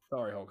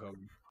 Sorry, Hulk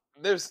Hogan.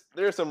 There's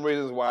some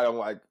reasons why I don't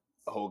like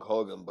Hulk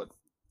Hogan, but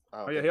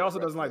he also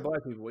doesn't like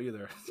black people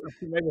either.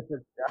 Maybe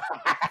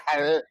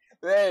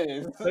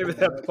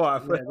that's why.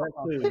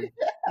 Maybe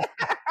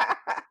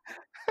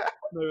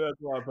that's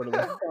why I put him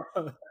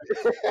on.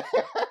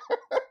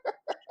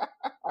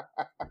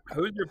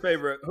 Who's your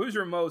favorite? Who's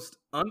your most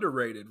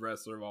underrated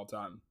wrestler of all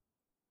time?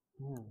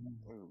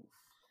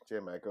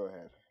 J-Mac, go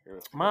ahead.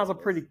 Mine's a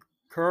pretty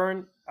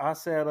current. I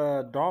said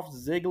Dolph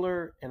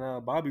Ziggler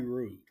and Bobby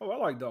Roode. Oh, I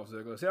like Dolph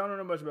Ziggler. See, I don't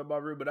know much about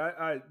Bobby Roode, but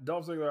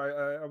Dolph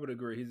Ziggler, I would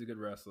agree. He's a good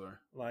wrestler.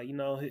 Like,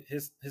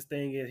 his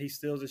thing is he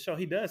steals the show.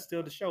 He does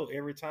steal the show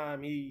every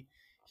time he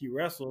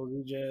wrestles.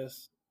 He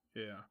just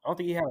I don't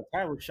think he had a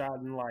title shot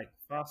in like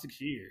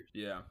 5-6 years.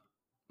 Yeah,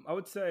 I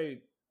would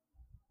say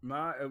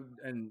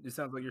and it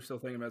sounds like you're still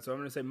thinking about it, so I'm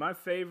going to say my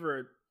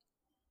favorite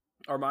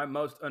or my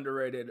most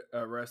underrated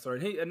wrestler,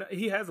 and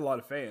he has a lot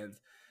of fans.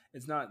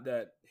 It's not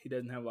that he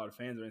doesn't have a lot of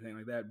fans or anything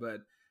like that,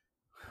 but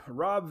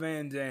Rob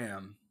Van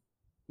Dam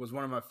was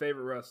one of my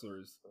favorite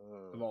wrestlers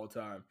of all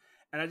time,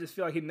 and I just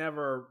feel like he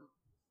never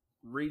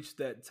reached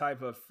that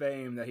type of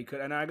fame that he could.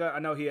 And I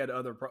know he had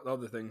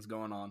other things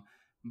going on,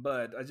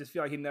 but I just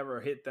feel like he never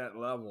hit that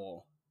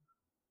level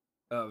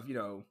of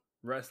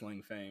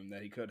wrestling fame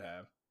that he could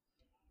have.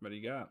 But he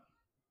got.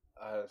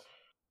 I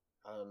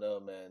don't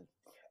know, man.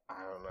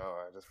 I don't know.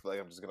 I just feel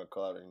like I'm just gonna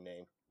call out a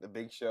name. The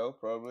Big Show,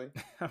 probably.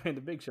 I mean,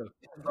 the Big Show.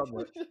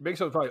 Big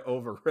Show's probably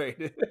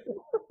overrated.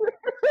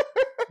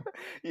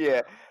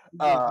 Yeah,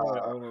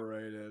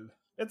 overrated.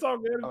 It's all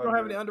good if you don't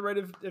have any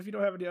underrated. If you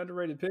don't have any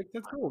underrated picks,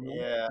 that's cool, man.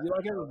 Yeah, you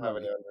like I don't have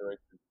any underrated.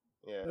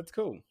 Yeah, that's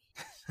cool.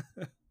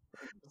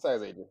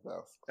 Besides AJ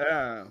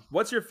Styles.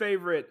 What's your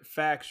favorite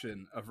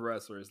faction of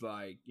wrestlers?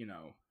 Like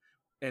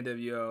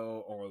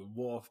NWO or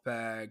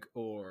Wolfpack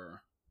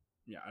or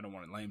I don't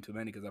want to name too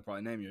many because I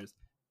probably name yours.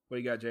 What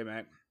do you got,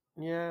 J-Mac?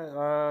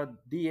 Yeah,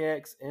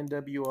 DX,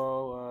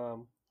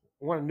 NWO.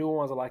 One of the new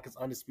ones I like is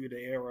Undisputed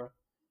Era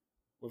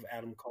with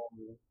Adam Cole.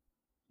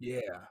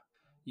 Yeah,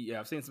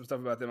 I've seen some stuff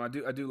about them. I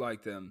do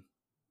like them.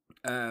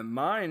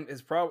 Mine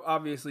is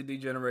obviously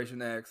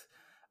D-Generation X.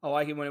 I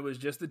like it when it was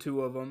just the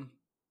two of them,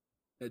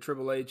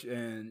 Triple H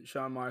and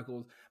Shawn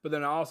Michaels. But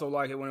then I also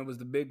like it when it was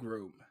the big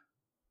group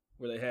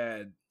where they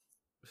had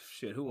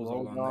who was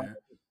all on there?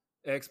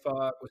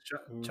 X-Pac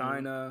with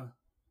China.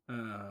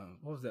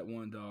 What was that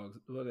one dog?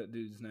 What was that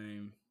dude's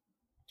name?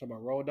 Talking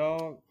about Road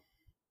Dogg?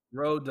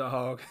 Road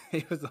Dogg.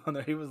 He was on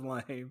there. He was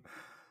lame.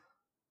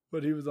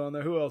 But he was on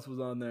there. Who else was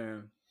on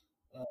there?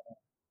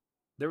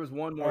 There was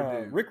one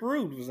more dude. Rick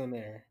Rude was in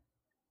there.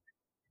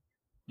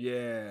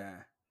 Yeah.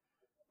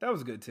 That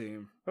was a good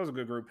team. That was a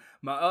good group.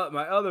 My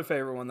other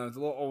favorite one that was a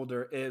little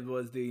older, it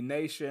was the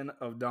Nation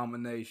of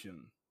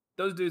Domination.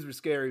 Those dudes were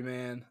scary,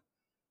 man.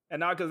 And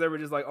not because they were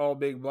just like all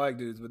big black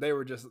dudes, but they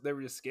were just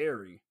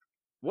scary.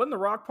 Wasn't The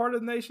Rock part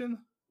of the Nation?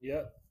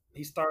 Yep.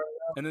 He started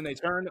out. And then they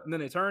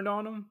turned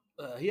on him?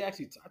 I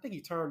think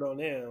he turned on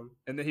them.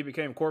 And then he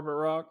became Corporate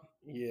Rock?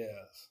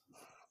 Yes.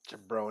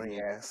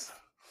 Jabroni ass.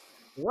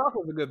 The Rock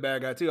was a good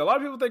bad guy too. A lot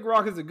of people think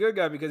Rock is a good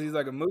guy because he's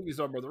like a movie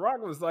star, but The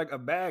Rock was like a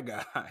bad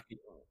guy.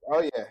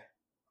 Oh yeah.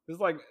 It's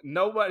like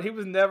nobody. He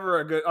was never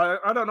a good.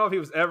 I don't know if he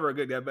was ever a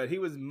good guy, but he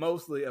was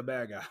mostly a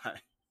bad guy.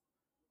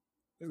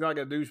 He's like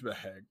a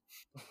douchebag.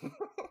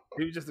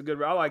 He was just a good.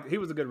 He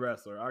was a good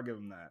wrestler. I'll give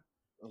him that.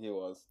 He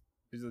was.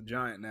 He's a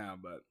giant now,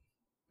 but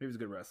he was a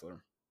good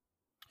wrestler.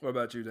 What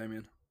about you,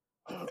 Damien?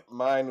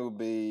 Mine would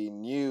be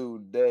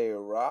New Day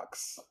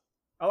Rocks.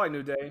 I like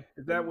New Day.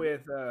 Is that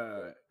with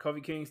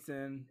Kofi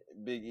Kingston,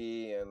 Big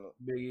E,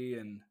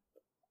 and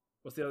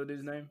what's the other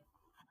dude's name?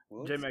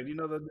 J-Mac, do you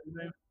know the dude's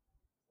name?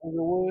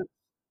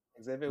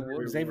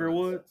 Xavier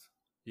Woods.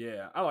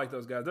 Yeah, I like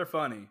those guys. They're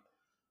funny.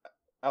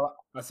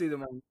 I see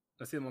them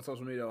on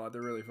social media a lot.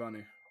 They're really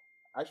funny.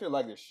 I actually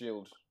like the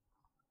Shield.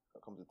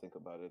 Come to think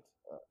about it,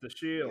 the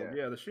Shield.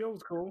 Yeah, the Shield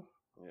was cool.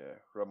 Yeah,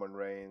 Roman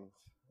Reigns,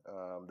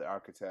 the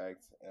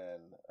Architect,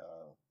 and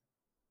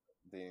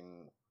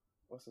Dean.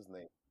 What's his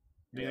name?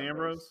 Dean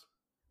Ambrose.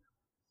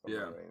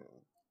 Yeah.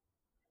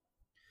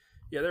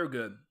 Yeah, they're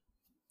good.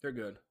 They're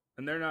good,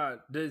 and they're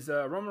not. Does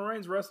Roman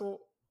Reigns wrestle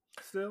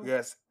still?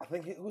 Yes, I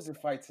think who's he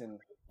fighting?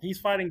 He's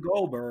fighting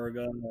Goldberg.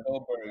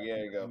 Goldberg,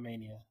 yeah, you go.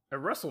 Mania. At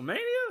WrestleMania?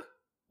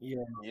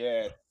 Yeah.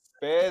 Yeah.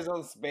 Spares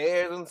on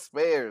spares and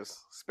spares.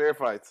 Spare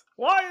fights.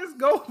 Why is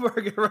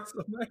Goldberg at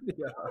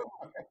WrestleMania?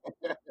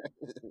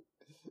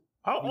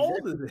 How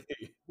old is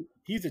he?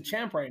 He's a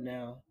champ right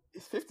now.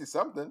 He's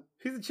 50-something.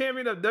 He's a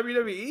champion of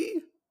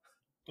WWE?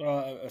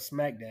 A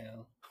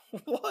SmackDown.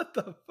 What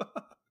the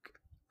fuck?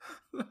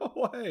 No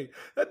way.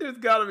 That dude's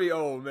got to be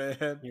old,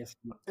 man. Yes.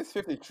 He's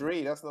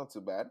 53. That's not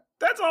too bad.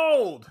 That's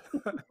old.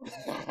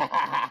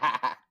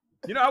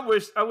 I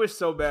wish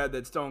so bad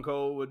that Stone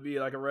Cold would be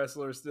like a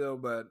wrestler still,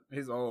 but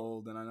he's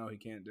old, and I know he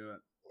can't do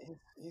it.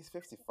 He's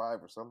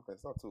 55 or something.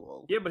 It's not too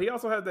old. Yeah, but he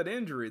also had that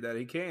injury that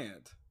he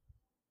can't.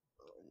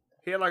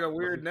 He had like a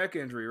weird neck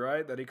injury,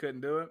 right? That he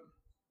couldn't do it.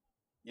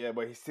 Yeah,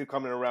 but he's still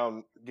coming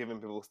around giving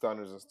people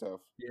stunners and stuff.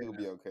 Yeah. He'll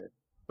be okay.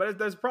 But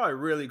that's probably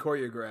really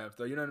choreographed,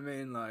 though. You know what I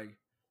mean? Like,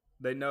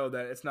 they know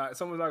that it's not,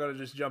 someone's not going to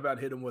just jump out and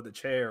hit him with a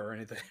chair or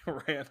anything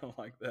random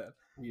like that.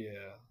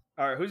 Yeah.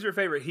 All right, who's your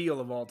favorite heel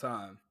of all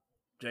time?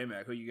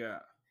 J-Mac, who you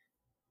got?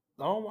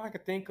 The only one I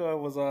could think of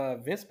was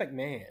Vince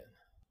McMahon.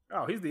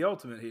 Oh, he's the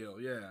ultimate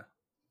heel, yeah.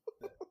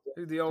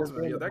 He's the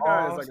ultimate being heel. the That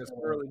guy is boss like a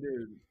squirrely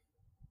dude.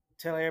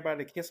 Telling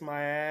everybody to kiss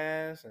my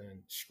ass and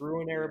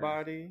screwing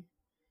everybody.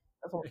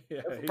 That's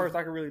the first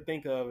I can really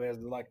think of as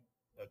like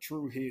a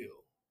true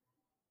heel.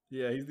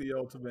 Yeah, he's the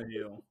ultimate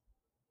heel.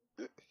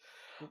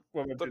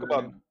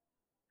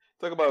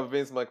 Talk about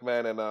Vince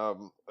McMahon and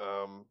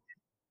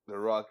The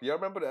Rock. You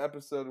remember the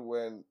episode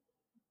when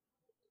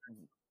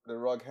The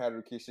Rock had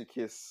Rikishi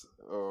kiss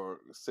or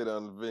sit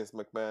on Vince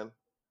McMahon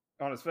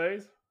on his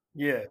face?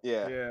 Yeah.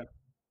 Yeah,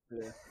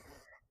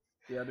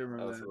 I do remember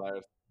that. Was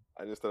hilarious.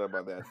 I just thought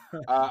about that.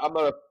 I'm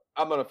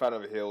not a fan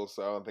of heels,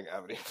 so I don't think I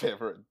have any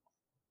favorite.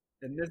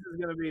 And this is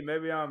gonna be,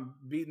 maybe I'm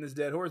beating this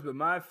dead horse, but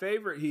my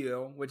favorite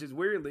heel, which is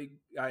weirdly,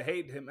 I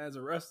hate him as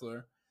a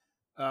wrestler,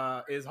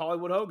 is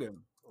Hollywood Hogan.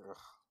 Ugh.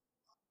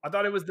 I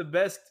thought it was the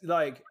best,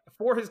 like,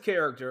 for his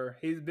character.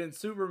 He's been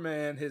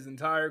Superman his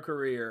entire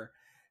career,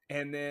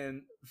 and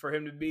then for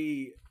him to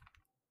be,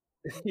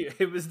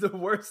 it was the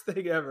worst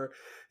thing ever.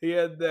 He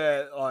had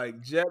that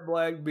like jet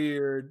black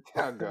beard.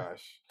 Oh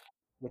gosh,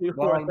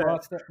 long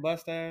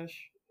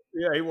mustache.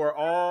 Yeah, he wore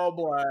all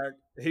black.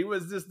 He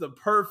was just the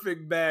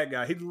perfect bad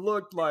guy. He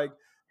looked like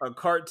a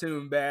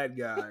cartoon bad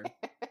guy.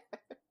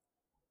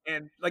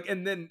 And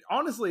then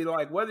honestly,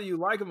 like, whether you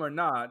like him or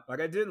not,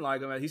 like, I didn't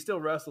like him. He still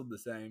wrestled the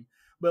same.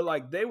 But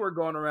like, they were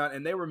going around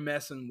and they were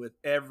messing with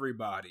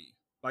everybody.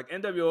 Like,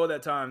 NWO at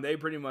that time, they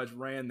pretty much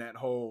ran that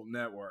whole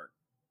network.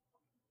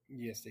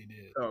 Yes, they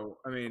did. So,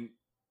 I mean,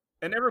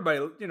 and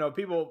everybody,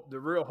 people, the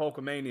real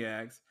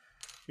Hulkamaniacs,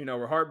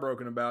 were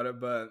heartbroken about it,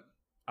 but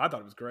I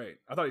thought it was great.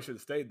 I thought he should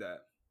have stayed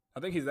that. I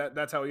think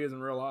that's how he is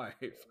in real life,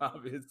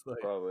 obviously.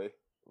 Probably.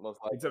 Most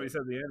likely. Except he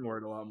says the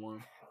N-word a lot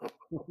more.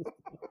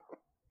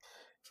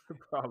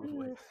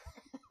 Probably.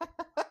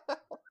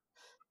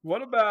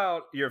 What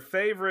about your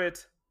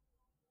favorite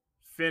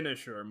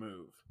finisher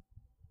move?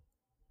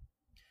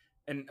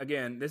 And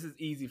again, this is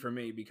easy for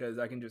me because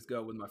I can just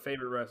go with my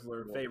favorite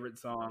wrestler, favorite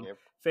song,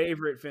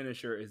 favorite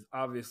finisher is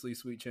obviously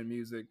Sweet Chin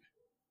Music.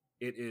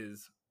 It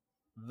is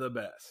the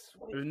best.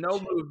 There's no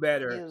move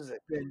better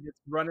than just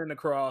running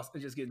across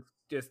and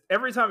just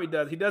every time he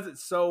does it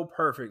so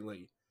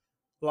perfectly.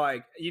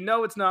 Like,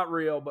 it's not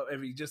real, but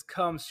if he just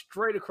comes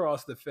straight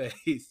across the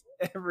face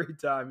every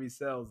time he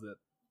sells it.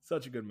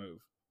 Such a good move.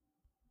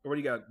 What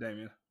do you got,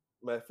 Damien?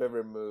 My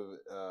favorite move,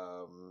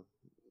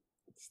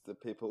 it's the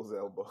people's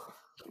elbow.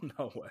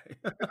 No way.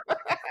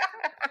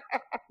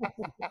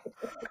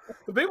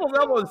 The people's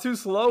elbow is too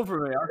slow for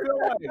me. I feel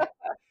like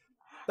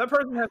that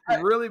person has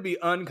to really be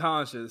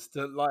unconscious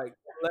to like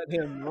let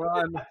him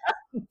run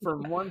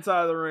from one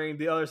side of the ring,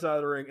 the other side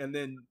of the ring, and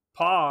then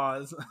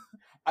pause.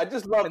 I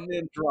just love and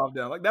then drop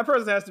down. Like, that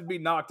person has to be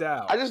knocked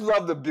out. I just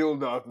love the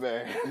build up,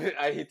 man.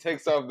 He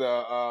takes off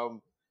the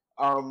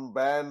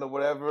armband or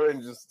whatever,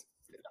 and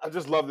I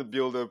just love the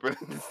build up. And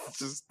I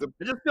just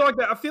feel like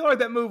that. I feel like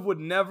that move would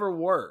never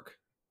work.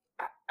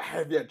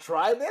 Have you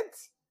tried it?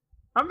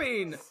 I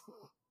mean,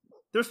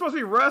 they're supposed to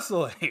be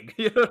wrestling.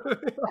 You know what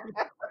I mean?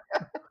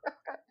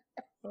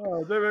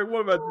 Oh, David,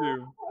 what about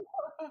you?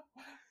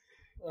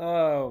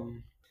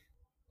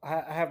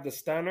 I have the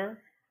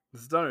stunner. The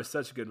stunner is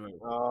such a good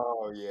move.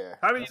 Oh yeah.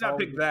 How did you not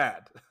pick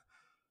that?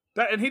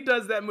 And he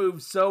does that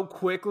move so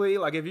quickly.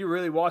 Like, if you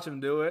really watch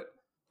him do it,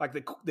 like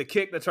the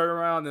kick, the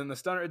turnaround, and the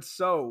stunner,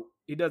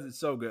 he does it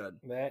so good.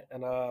 That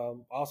and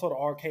also the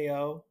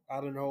RKO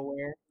out of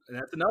nowhere. And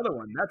that's another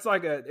one. That's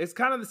like it's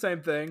kind of the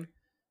same thing,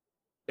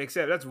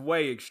 except that's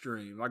way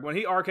extreme. Like, when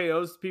he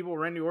RKOs people,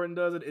 Randy Orton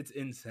does it, it's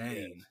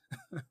insane.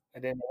 Yes.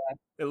 And then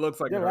it looks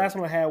like the last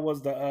one I had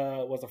was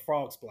the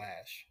frog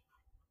splash.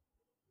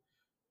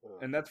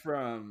 And that's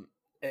from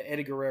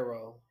Eddie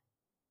Guerrero.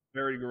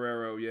 Eddie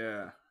Guerrero,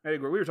 yeah. We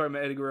were talking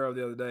about Eddie Guerrero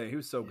the other day. He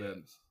was so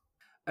good.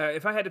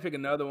 If I had to pick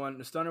another one,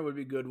 the stunner would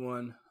be a good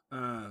one.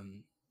 I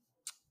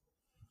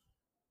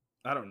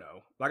don't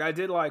know. Like, I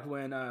did like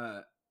when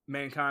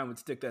Mankind would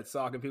stick that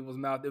sock in people's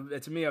mouth.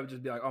 To me, I would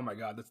just be like, oh my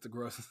God, that's the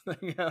grossest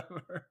thing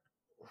ever.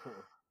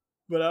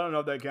 But I don't know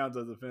if that counts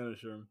as a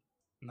finisher.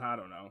 I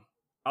don't know.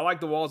 I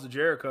like the Walls of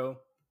Jericho.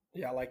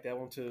 Yeah, I like that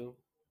one too.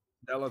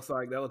 That looks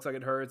like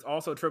it hurts.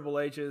 Also, Triple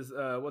H's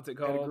what's it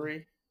called?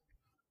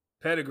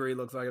 Pedigree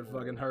looks like it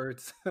fucking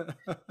hurts.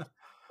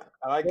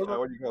 I like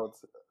what do you call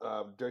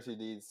it? Dirty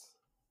Deeds.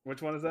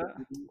 Which one is that?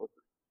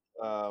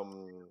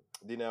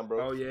 Dean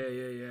Ambrose. Oh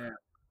yeah.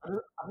 I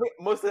think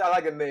mostly I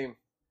like a name.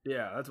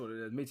 Yeah, that's what it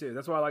is. Me too.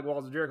 That's why I like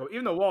Walls of Jericho.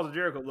 Even though Walls of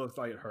Jericho looks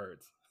like it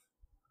hurts.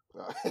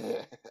 I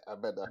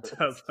bet that hurts. It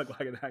does look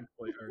like it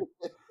actually hurts.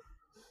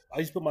 I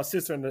used to put my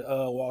sister in the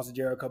Walls of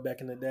Jericho back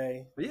in the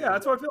day. But yeah,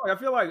 that's what I feel like. I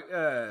feel like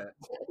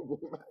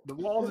the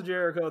Walls of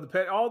Jericho,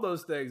 all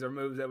those things are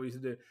moves that we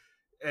used to do.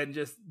 and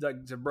just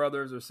like to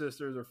brothers or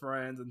sisters or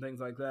friends and things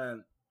like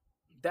that.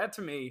 That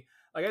to me,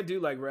 like I do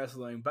like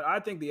wrestling, but I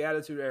think the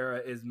Attitude Era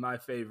is my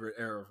favorite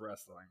era of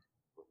wrestling.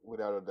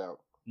 Without a doubt.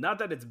 Not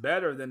that it's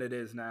better than it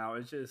is now.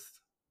 It's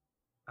just,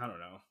 I don't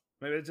know.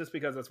 Maybe it's just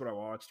because that's what I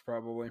watched.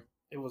 Probably.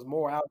 It was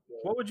more out there.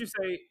 What would you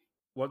say?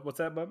 What's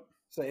that, bub?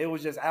 So it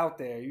was just out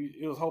there.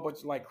 It was a whole bunch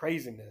of like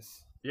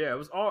craziness. Yeah, it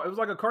was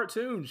like a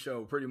cartoon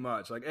show, pretty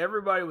much. Like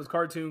everybody was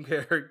cartoon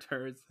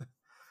characters.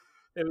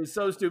 It was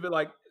so stupid.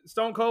 Like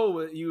Stone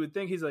Cold, you would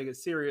think he's like a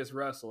serious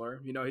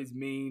wrestler. You know, he's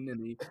mean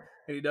and he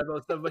does all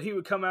that stuff. But he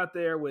would come out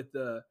there with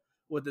the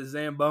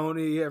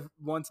Zamboni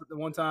one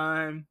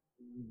time.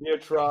 Beer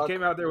truck. He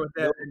came out there with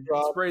that and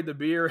sprayed the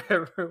beer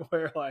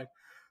everywhere. Like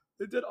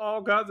they did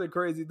all kinds of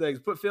crazy things.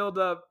 Filled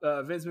up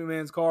Vince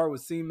McMahon's car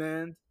with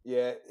cement.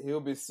 Yeah,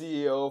 he'll be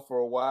CEO for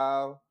a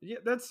while. Yeah,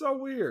 that's so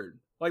weird.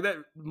 Like that.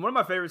 One of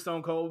my favorite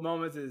Stone Cold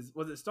moments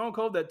was it Stone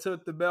Cold that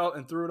took the belt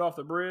and threw it off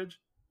the bridge?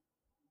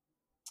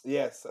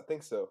 Yes, I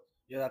think so.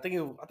 Yeah, I think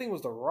it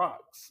was the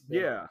Rock's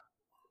belt. Yeah,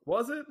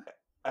 was it?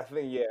 I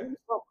think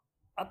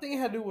I think it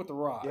had to do with the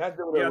Rock. It had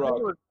to do with the Rock.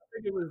 I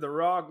think it was the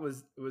Rock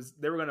was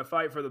they were going to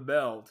fight for the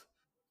belt,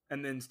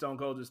 and then Stone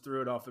Cold just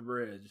threw it off the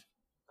bridge,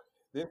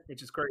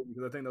 which is crazy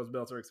because I think those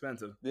belts are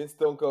expensive. Didn't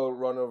Stone Cold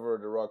run over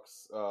the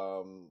Rock's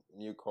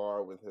new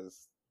car with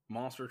his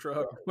monster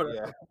truck?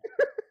 Yeah.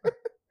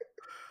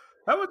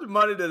 How much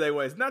money did they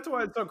waste? And that's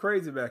why it's so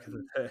crazy back in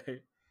the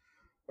day.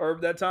 Or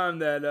that time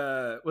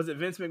that was it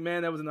Vince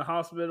McMahon that was in the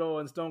hospital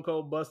and Stone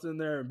Cold busted in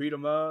there and beat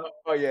him up?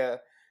 Oh yeah,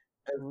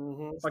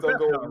 like that's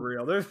not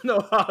real. There's no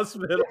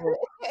hospital.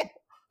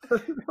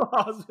 There's no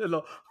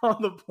hospital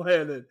on the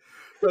planet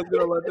that's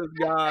gonna let this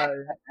guy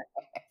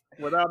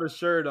without a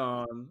shirt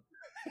on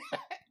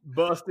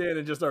bust in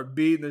and just start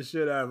beating the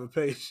shit out of a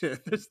patient.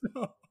 There's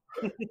no.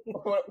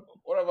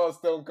 What about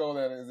Stone Cold?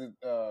 And is it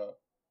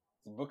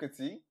Booker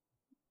T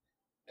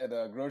at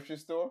a grocery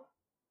store?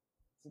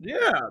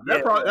 Yeah,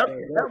 that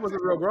was a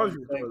real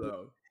grocery store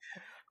though.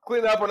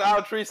 Clean up on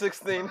aisle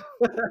 316.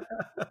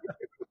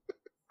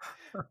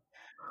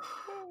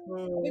 I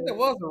think that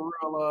was a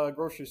real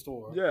grocery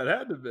store. Yeah, it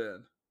had to have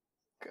been.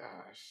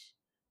 Gosh.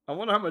 I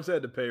wonder how much they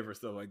had to pay for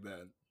stuff like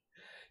that.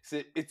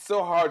 See, it's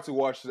so hard to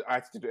watch the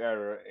Attitude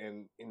Era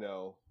and,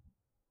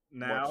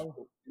 now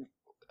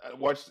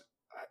watch.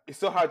 It's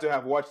so hard to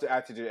have watched the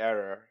Attitude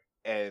Era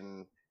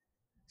and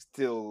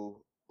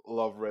still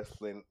love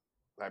wrestling,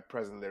 like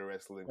present day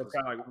wrestling. It's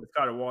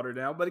kind of watered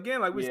down. But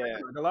again, like we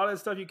said, like a lot of that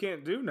stuff you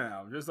can't do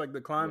now. Just like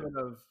the climate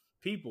of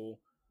people.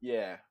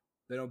 Yeah.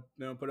 They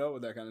don't put up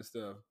with that kind of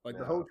stuff. Like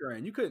the whole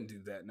train. You couldn't do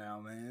that now,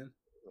 man.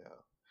 Yeah.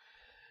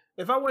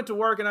 If I went to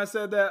work and I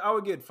said that, I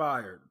would get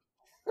fired.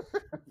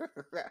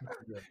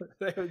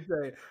 They would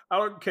say, I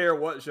don't care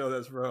what show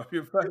that's from.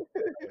 You're fired.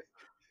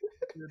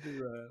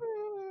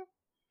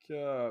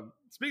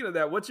 Speaking of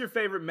that, what's your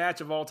favorite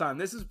match of all time?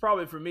 This is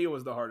probably for me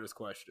was the hardest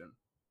question.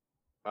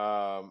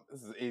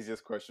 This is the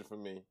easiest question for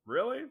me.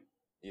 Really?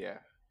 Yeah.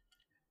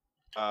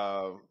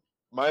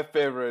 My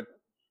favorite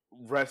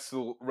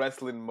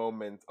wrestling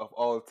moment of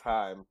all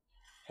time: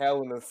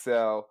 Hell in a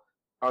Cell,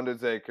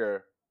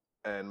 Undertaker,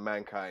 and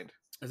Mankind.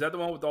 Is that the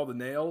one with all the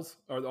nails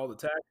or all the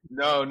tags?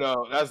 No,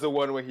 that's the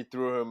one where he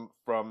threw him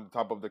from the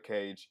top of the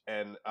cage,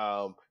 and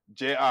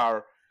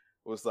JR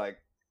was like,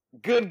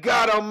 "Good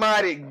God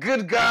Almighty,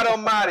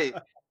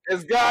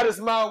 as God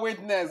is my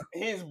witness,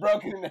 he's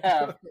broken in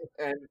half."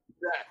 And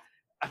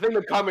I think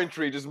the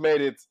commentary just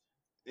made it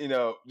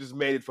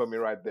for me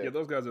right there. Yeah,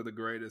 those guys are the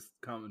greatest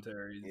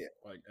commentaries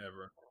like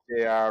ever.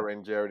 JR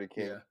and Jerry the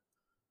King. Yeah.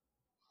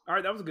 All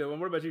right, that was a good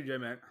one. What about you,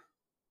 J-Mac?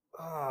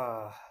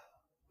 I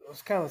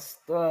was kind of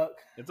stuck.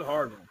 It's a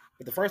hard one.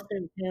 But the first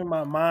thing that came to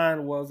my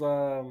mind was,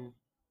 I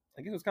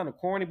guess it was kind of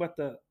corny, but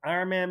the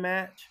Iron Man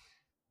match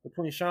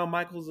between Shawn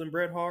Michaels and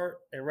Bret Hart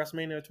at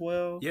WrestleMania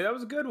 12. Yeah, that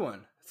was a good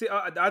one. See,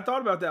 I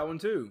thought about that one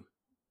too.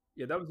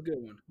 Yeah, that was a good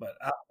one. But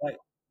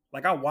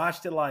I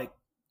watched it like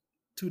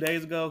 2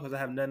 days ago because I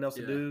have nothing else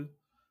to do,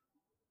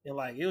 and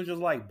like it was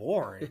just like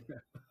boring.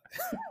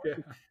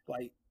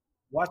 Like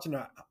watching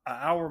an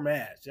hour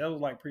match, that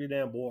was like pretty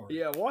damn boring.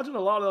 Yeah, watching a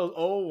lot of those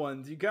old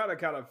ones, you gotta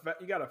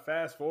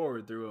fast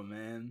forward through them,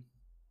 man.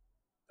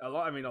 A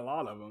lot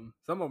of them.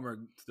 Some of them are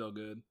still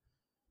good.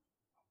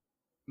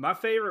 My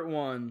favorite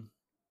one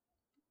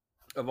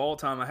of all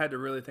time, I had to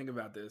really think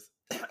about this,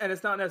 and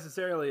it's not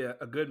necessarily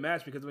a good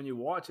match because when you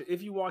watch it,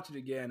 if you watch it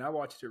again, I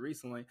watched it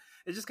recently.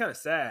 It's just kind of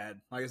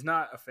sad. Like it's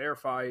not a fair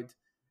fight.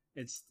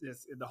 It's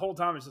the whole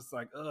time. It's just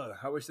like, ugh,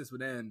 I wish this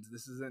would end.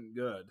 This isn't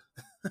good.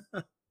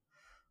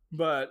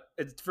 But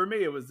for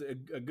me, it was a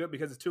good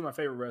because it's two of my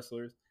favorite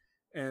wrestlers,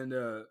 and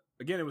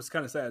again, it was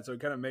kind of sad, so it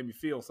kind of made me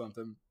feel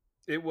something.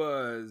 It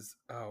was,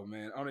 oh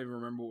man, I don't even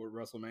remember what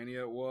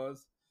WrestleMania it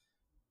was.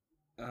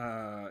 No,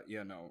 I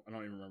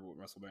don't even remember what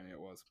WrestleMania it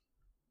was.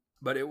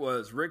 But it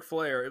was Ric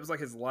Flair. It was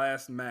like his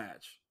last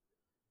match,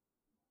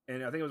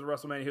 and I think it was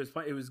WrestleMania.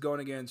 He was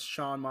going against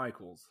Shawn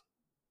Michaels.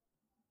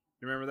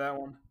 You remember that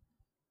one?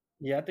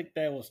 Yeah, I think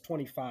that was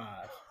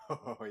 25.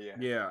 Oh yeah,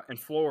 yeah, in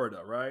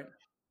Florida, right?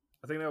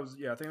 I think that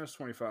was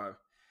 25.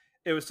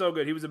 It was so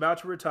good. He was about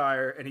to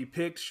retire, and he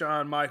picked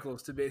Shawn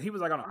Michaels to be. He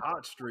was like on a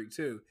hot streak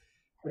too.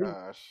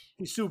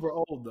 He's super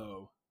old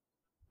though,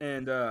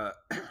 and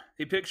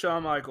he picked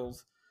Shawn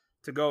Michaels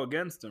to go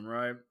against him,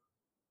 right?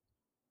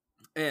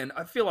 And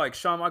I feel like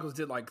Shawn Michaels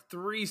did like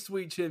 3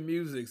 Sweet Chin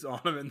Musics on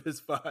him in this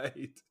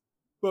fight.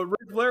 But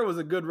Ric Flair was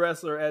a good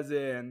wrestler, as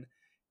in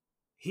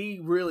he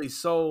really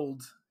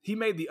sold. He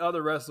made the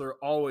other wrestler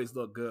always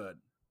look good.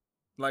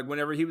 Like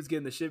whenever he was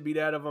getting the shit beat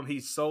out of him, he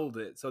sold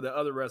it so the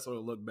other wrestler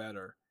would look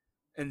better.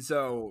 And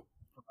so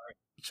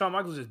Shawn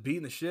Michaels just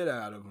beating the shit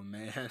out of him,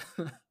 man.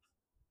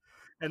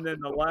 And then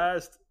the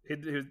last,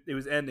 it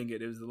was ending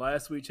it. It was the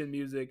last Sweet Chin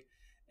Music.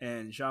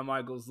 And Shawn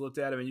Michaels looked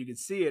at him, and you could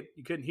see it.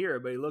 You couldn't hear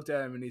it, but he looked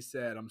at him and he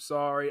said, "I'm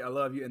sorry, I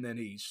love you." And then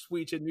he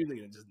Sweet Chin Music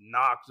and just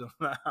knocked him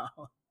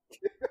out.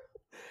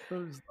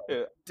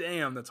 Like,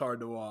 damn, that's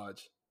hard to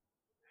watch.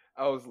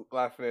 I was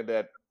laughing at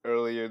that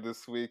earlier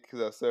this week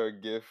because I saw a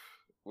GIF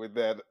with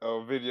that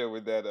video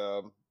with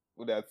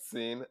that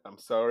scene. "I'm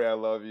sorry, I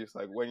love you." It's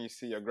like when you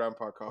see your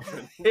grandpa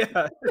coughing.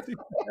 Yeah,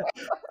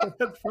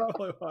 that's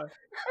probably why.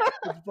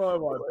 That's probably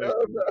why.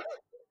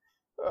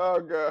 Oh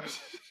gosh.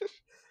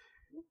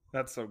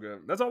 That's so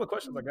good. That's all the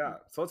questions I got.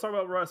 So let's talk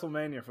about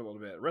WrestleMania for a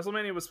little bit.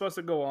 WrestleMania was supposed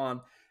to go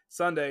on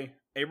Sunday,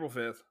 April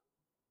 5th,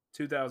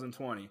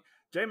 2020.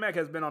 J-Mac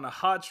has been on a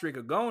hot streak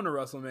of going to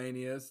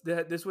WrestleManias.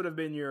 This would have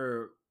been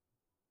your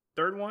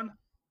third one?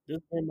 This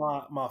has been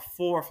my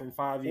fourth in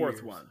 5 years.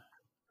 Fourth one.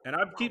 And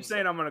I keep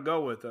saying I'm going to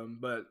go with them,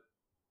 but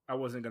I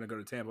wasn't going to go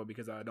to Tampa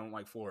because I don't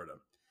like Florida.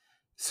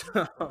 So,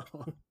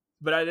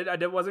 but I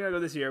wasn't going to go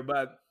this year,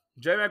 but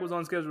J-Mac was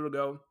on schedule to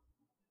go.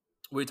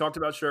 We talked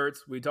about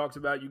shirts. We talked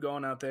about you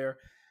going out there.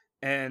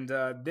 And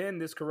then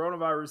this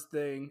coronavirus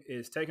thing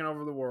is taking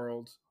over the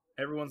world.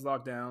 Everyone's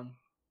locked down.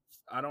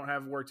 I don't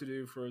have work to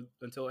do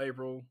until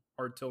April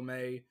or till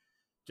May.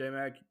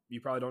 J-Mac, you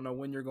probably don't know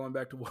when you're going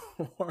back to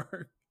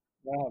work.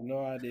 I have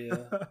no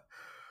idea.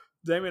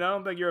 Damien, I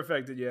don't think you're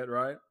affected yet,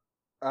 right?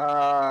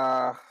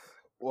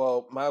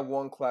 Well, my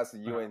one class at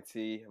UNT,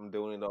 I'm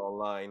doing it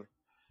online.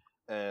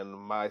 And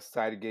my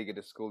side gig at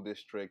the school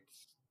district,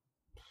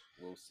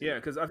 we'll see. Yeah,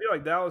 because I feel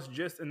like Dallas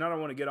and I don't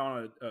want to get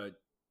on a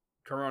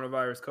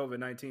coronavirus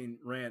COVID-19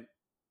 rant,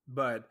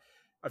 but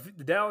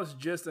Dallas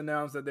just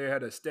announced that they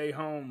had a stay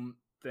home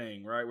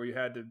thing, right? Where you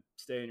had to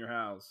stay in your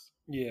house.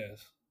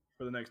 Yes.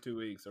 For the next 2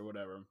 weeks or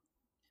whatever.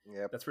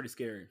 Yeah. That's pretty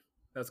scary.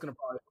 That's going to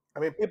probably... I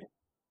mean,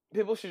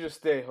 people should just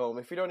stay home.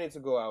 If you don't need to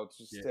go out,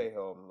 just stay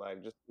home.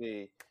 Like, just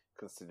be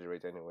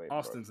considerate anyway.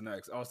 Austin's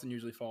next. Austin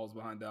usually falls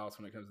behind Dallas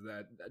when it comes to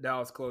that.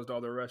 Dallas closed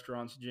all their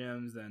restaurants,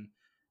 gyms,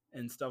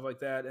 and stuff like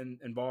that,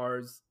 and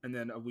bars. And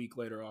then a week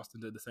later, Austin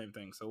did the same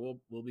thing. So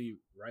we'll be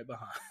right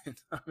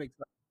behind. I'm excited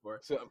for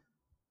it. So,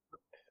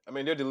 I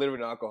mean, they're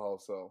delivering alcohol,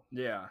 so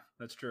yeah,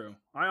 that's true.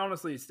 I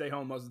honestly stay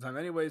home most of the time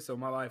anyway, so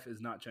my life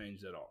is not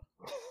changed at all.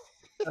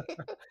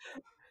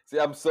 See,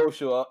 I'm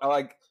social. I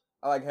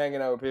like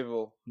hanging out with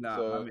people. Nah,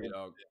 so I mean,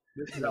 dog.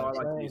 This is how I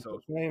like to be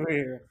social. Same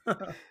here.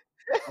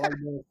 I like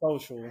being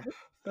social.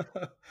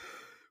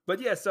 But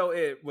yeah, so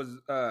it was.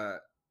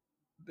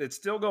 It's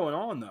still going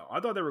on though. I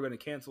thought they were going to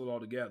cancel it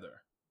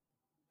altogether,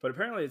 but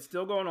apparently it's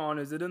still going on.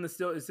 Is it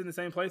It's in the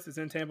same place? It's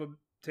in Tampa,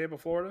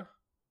 Florida.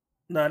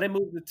 No, they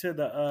moved it to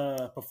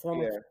the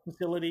performance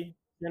facility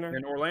center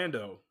in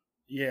Orlando.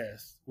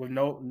 Yes, with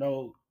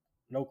no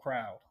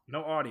crowd,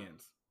 no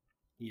audience.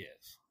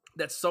 Yes,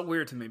 that's so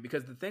weird to me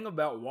because the thing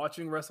about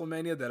watching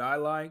WrestleMania that I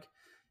like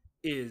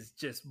is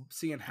just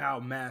seeing how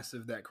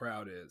massive that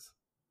crowd is.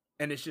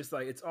 And it's just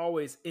like, it's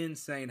always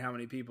insane how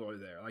many people are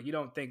there. Like, you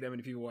don't think that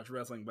many people watch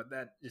wrestling, but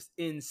that just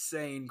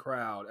insane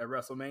crowd at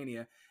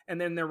WrestleMania.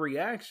 And then their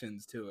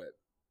reactions to it.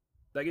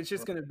 Like, it's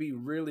just going to be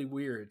really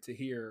weird to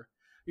hear.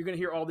 You're going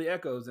to hear all the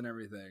echoes and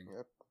everything.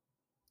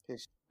 Yep.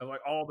 Of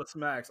like all the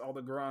smacks, all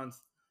the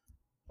grunts.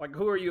 Like,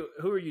 who are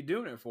you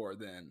doing it for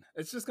then?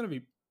 It's just going to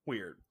be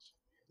weird.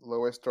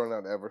 Lowest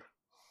turnout ever.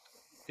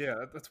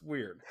 Yeah, that's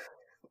weird.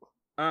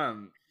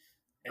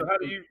 So how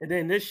do you? And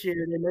then this year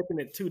they're making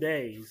it 2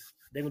 days.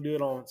 They're gonna do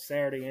it on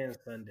Saturday and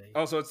Sunday.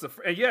 Oh, so it's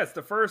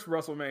the first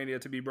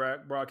WrestleMania to be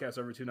broadcast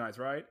over 2 nights,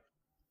 right?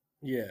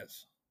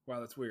 Yes. Wow,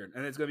 that's weird.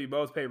 And it's gonna be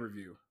both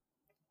pay-per-view.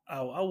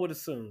 I would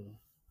assume.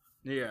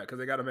 Yeah, because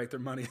they got to make their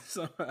money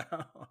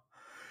somehow.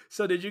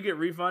 So, did you get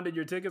refunded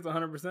your tickets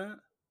 100%?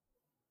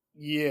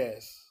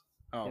 Yes.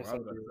 Oh, yes, I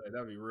was about to say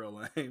that'd be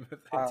real lame.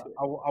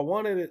 I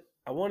wanted it.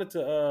 I wanted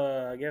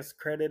to, I guess,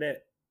 credit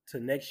it to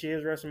next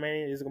year's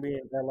WrestleMania. It's gonna be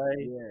in LA.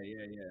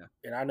 Yeah.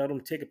 And I know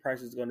them ticket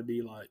prices are gonna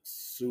be like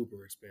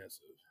super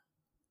expensive.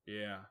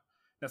 Yeah.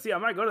 Now, see, I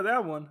might go to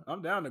that one.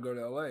 I'm down to go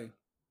to LA, even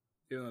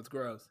though it's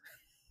gross.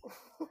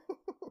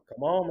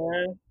 Come on,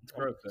 man. It's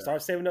gross.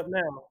 Start saving up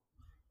now.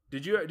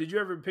 Did you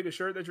ever pick a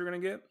shirt that you're gonna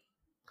get?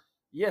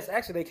 Yes,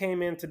 actually, they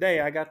came in today.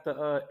 I got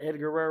the Ed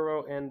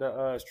Guerrero and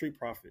the Street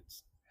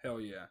Profits.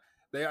 Hell yeah.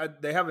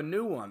 They have a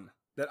new one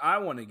that I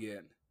want to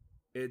get.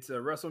 It's a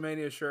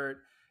WrestleMania shirt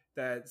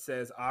that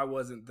says I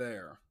wasn't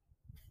there.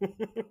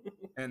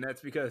 And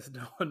that's because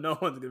no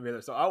one's going to be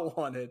there. So I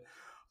want it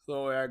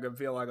so I can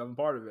feel like I'm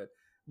part of it.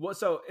 Well,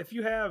 so if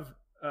you have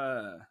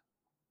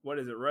what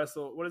is it?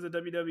 What is it?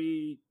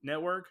 WWE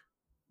Network.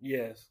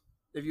 Yes.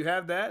 If you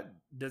have that,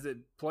 does it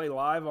play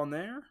live on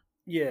there?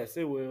 Yes,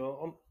 it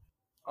will.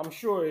 I'm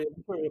sure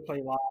it'll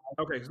play live.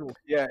 Okay, cool.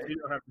 Yeah, You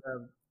don't have to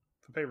have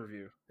the pay per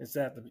view.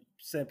 Instead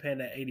of paying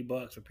that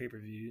 $80 for pay per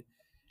view.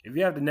 If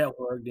you have the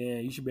network,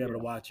 then you should be able to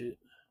watch it.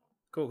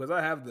 Cool, because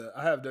I have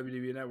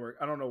WWE Network.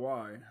 I don't know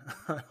why.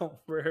 I don't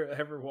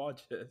ever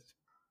watch it.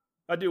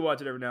 I do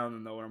watch it every now and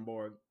then though when I'm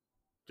bored,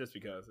 just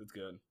because it's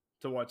good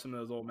to watch some of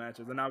those old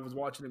matches. And I was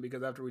watching it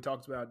because after we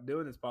talked about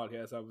doing this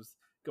podcast, I was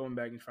going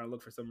back and trying to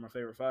look for some of my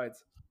favorite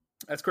fights.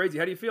 That's crazy.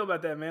 How do you feel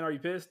about that, man? Are you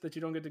pissed that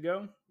you don't get to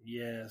go?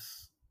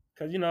 Yes,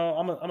 because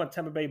I'm a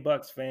Tampa Bay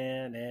Bucks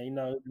fan, and it's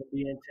gonna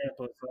be in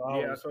Tampa.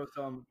 So I was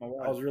telling my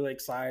wife. I was really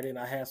excited.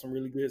 I had some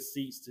really good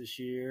seats this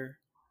year.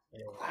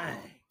 Dang.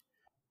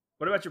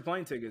 What about your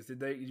plane tickets? Did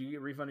you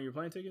get refunded your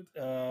plane tickets?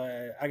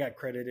 I got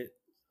credited.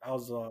 I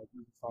was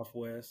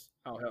Southwest.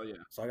 Oh hell yeah!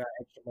 So I got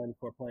extra money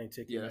for a plane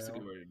ticket. Yeah, that's a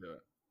good way to do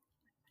it.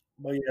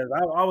 But yeah,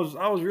 I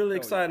was really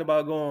excited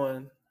about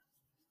going,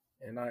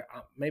 and I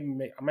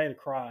made a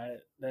cry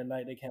that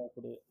night they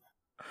canceled it.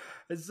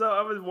 And so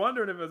I was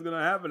wondering if it was going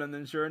to happen, and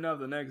then sure enough,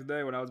 the next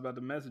day when I was about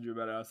to message you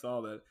about it, I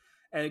saw that,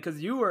 and because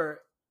you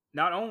were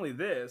not only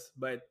this,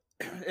 but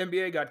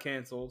NBA got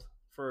canceled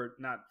for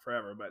not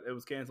forever, but it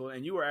was canceled,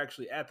 and you were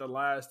actually at the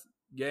last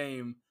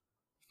game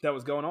that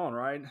was going on,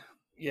 right?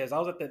 Yes, I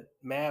was at the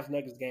Mavs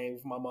Nuggets game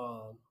with my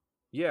mom.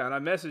 Yeah, and I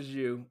messaged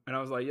you, and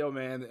I was like, "Yo,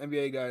 man, the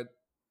NBA got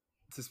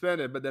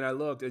suspended," but then I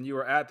looked, and you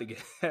were at the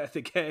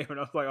game, and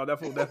I was like, "Oh, that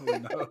fool definitely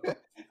knows."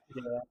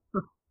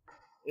 Yeah.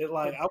 It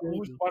like I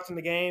was watching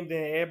the game,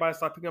 then everybody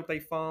started picking up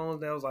their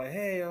phones. They was like,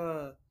 "Hey,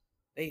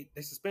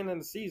 they suspended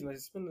the season. They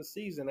suspended the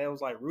season." They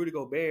was like Rudy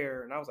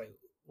Gobert, and I was like,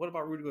 "What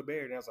about Rudy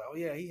Gobert?" And I was like, "Oh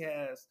yeah, he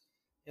has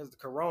the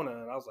corona."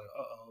 And I was like,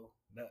 "Uh oh,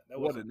 that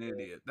what an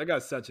idiot! That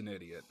guy's such an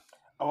idiot."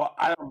 Oh,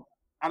 I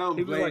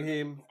don't blame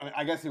him.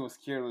 I guess he was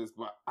careless,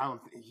 but I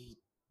don't think he.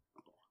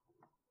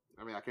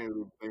 I mean, I can't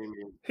really blame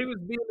him. He was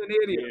being an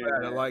idiot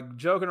about it, like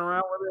joking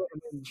around with it,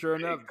 and then sure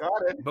enough,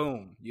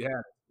 boom, you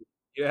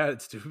had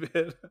it,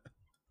 stupid.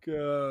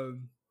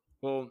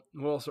 Well,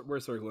 we're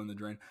circling the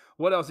drain.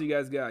 What else you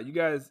guys got? You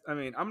guys, I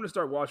mean, I'm going to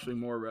start watching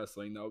more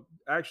wrestling, though.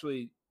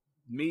 Actually,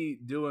 me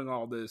doing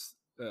all this,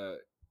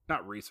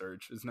 not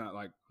research. It's not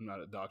like I'm not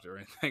a doctor or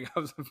anything. I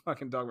was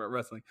fucking talking about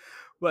wrestling.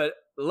 But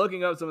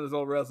looking up some of this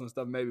old wrestling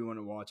stuff made me want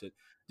to watch it.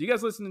 Do you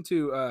guys listen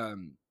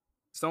to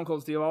Stone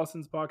Cold Steve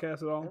Austin's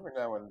podcast at all? Every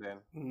now and then.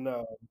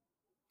 No.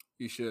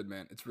 You should,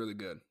 man. It's really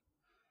good.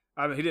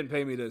 I mean, he didn't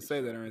pay me to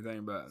say that or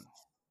anything, but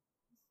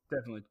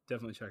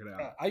definitely check it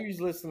out. I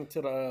usually listen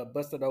to the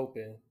Busted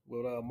Open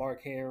with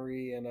Mark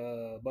Henry and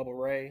Bubba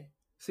Ray.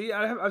 See,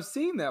 I've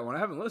seen that one. I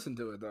haven't listened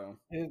to it though.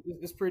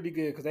 It's pretty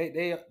good because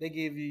they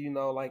give you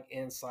like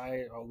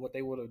insight on what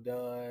they would have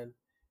done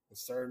in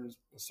certain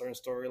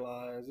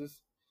storylines.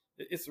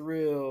 It's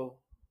real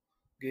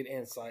good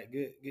insight,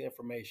 good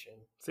information.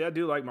 See, I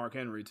do like Mark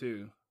Henry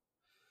too,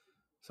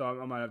 so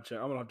I might have to check.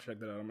 I'm gonna have to check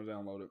that out. I'm gonna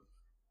download it.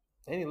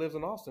 And he lives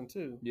in Austin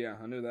too. Yeah,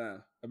 I knew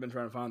that. I've been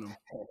trying to find him.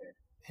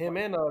 Him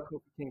and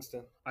Kofi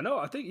Kingston. I know.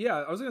 I think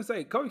I was gonna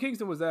say Kofi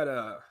Kingston was at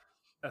a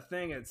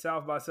thing at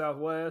South by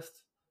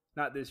Southwest.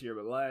 Not this year,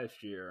 but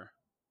last year.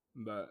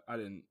 But I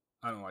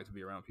don't like to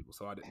be around people,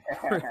 so I didn't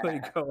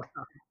really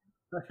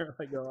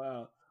go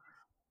out.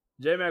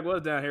 J Mac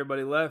was down here, but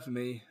he left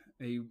me.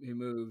 He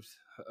moved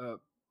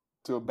up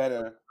to a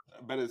better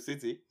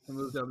city. He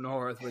moved up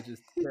north, which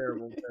is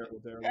terrible.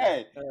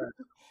 Hey.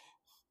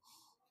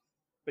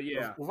 But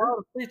yeah, with all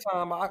the free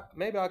time,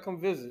 maybe I'll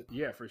come visit.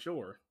 Yeah, for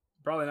sure.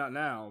 Probably not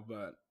now,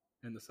 but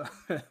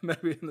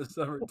maybe in the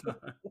summertime,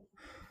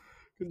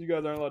 because you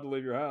guys aren't allowed to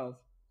leave your house.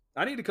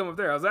 I need to come up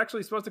there. I was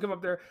actually supposed to come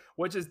up there,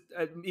 which is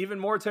even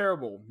more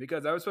terrible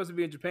because I was supposed to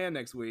be in Japan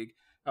next week.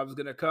 I was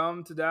going to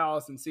come to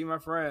Dallas and see my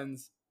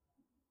friends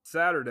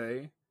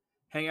Saturday,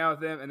 hang out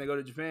with them, and then go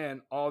to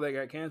Japan. All they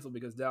got canceled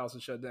because Dallas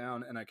is shut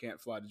down and I can't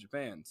fly to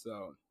Japan.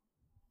 So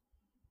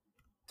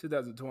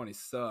 2020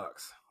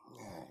 sucks.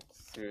 Yeah,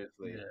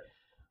 seriously. Yeah.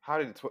 How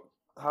did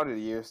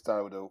the year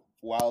start with the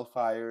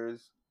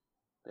wildfires?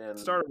 And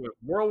started with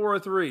World War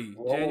III,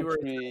 January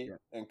 2nd.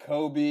 And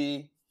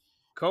Kobe.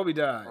 Kobe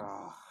died.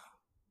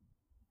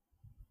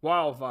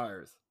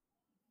 Wildfires,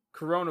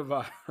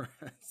 coronavirus,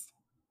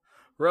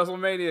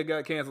 WrestleMania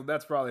got canceled.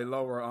 That's probably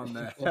lower on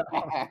that.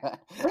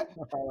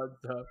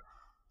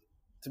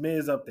 To me,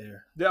 it's up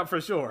there. Yeah,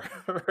 for sure.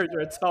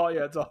 It's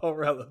all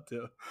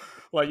relative.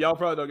 Like y'all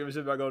probably don't give a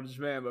shit about going to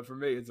Japan, but for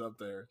me, it's up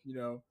there.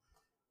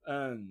 I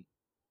don't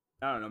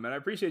know, man. I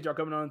appreciate y'all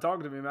coming on and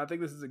talking to me, man. I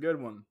think this is a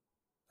good one.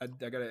 I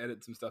gotta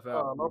edit some stuff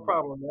out. Oh, no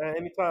problem, man.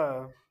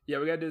 Anytime. Yeah,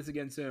 we gotta do this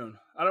again soon.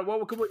 I don't.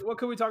 What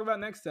could we talk about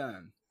next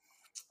time?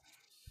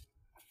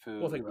 Food.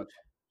 We'll think about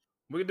that.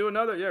 We can do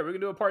another. Yeah, we can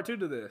do a part 2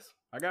 to this.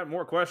 I got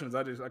more questions.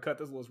 I cut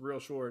this list real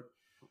short.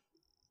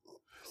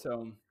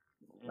 So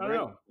I don't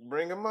know.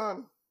 Bring them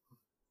on.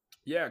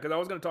 Yeah, because I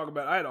was gonna talk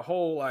about. I had a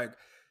whole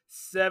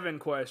 7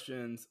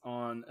 questions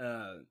on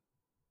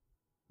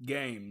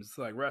games,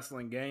 like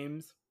wrestling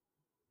games.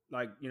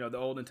 like the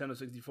old Nintendo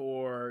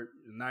 64,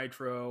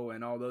 Nitro,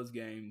 and all those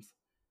games.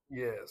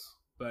 Yes.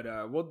 But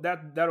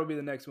that'll be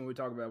the next one we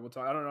talk about. We'll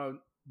talk. I don't know,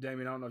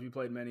 Damien. I don't know if you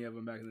played many of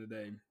them back in the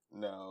day.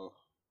 No.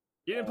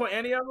 You didn't play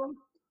any of them?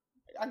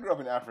 I grew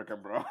up in Africa,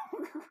 bro.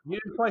 You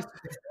didn't play.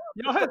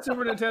 Y'all had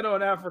Super Nintendo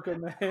in Africa,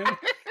 man.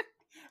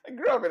 I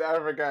grew up in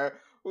Africa.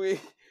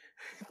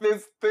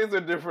 Things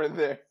are different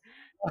there.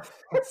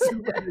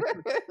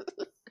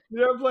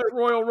 You ever played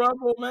Royal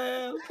Rumble,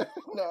 man?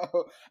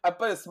 No, I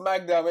played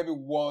SmackDown maybe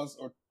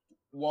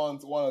one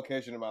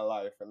occasion in my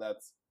life, and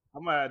that's. I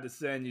might have to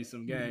send you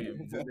some games,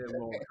 and then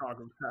we'll talk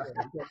about it.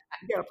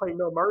 You gotta play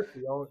No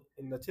Mercy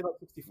in the Nintendo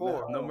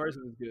 64. No Mercy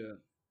was good.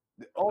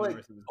 The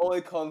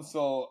only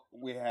console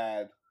we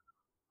had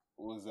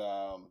was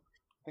I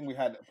think we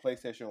had a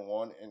PlayStation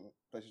 1 and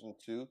PlayStation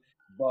 2,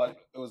 but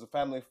it was a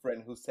family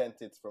friend who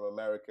sent it from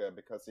America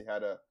because he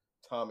had a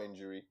thumb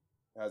injury.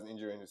 He has an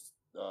injury in his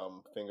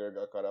finger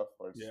got cut off,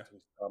 or his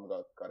thumb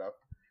got cut off.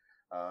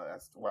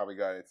 That's why we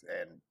got it,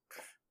 and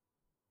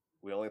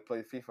we only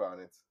played FIFA on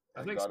it.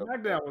 I think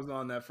SmackDown was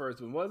on that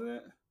first one, wasn't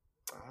it?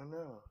 I don't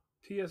know.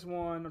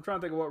 PS1. I'm trying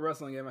to think of what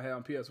wrestling game I had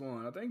on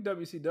PS1. I think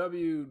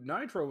WCW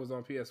Nitro was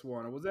on PS1,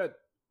 or was that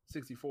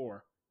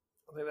 64?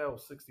 I think that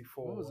was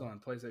 64. What was on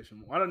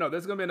PlayStation 1? I don't know.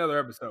 There's going to be another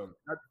episode.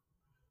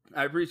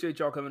 I appreciate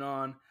y'all coming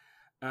on.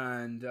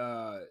 And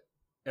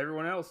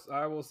everyone else,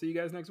 I will see you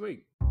guys next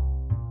week.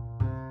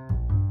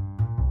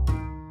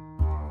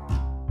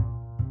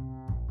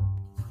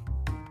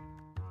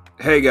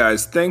 Hey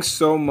guys, thanks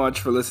so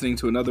much for listening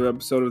to another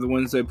episode of the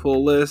Wednesday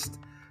Pull List.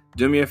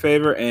 Do me a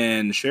favor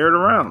and share it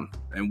around,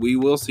 and we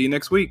will see you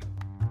next week.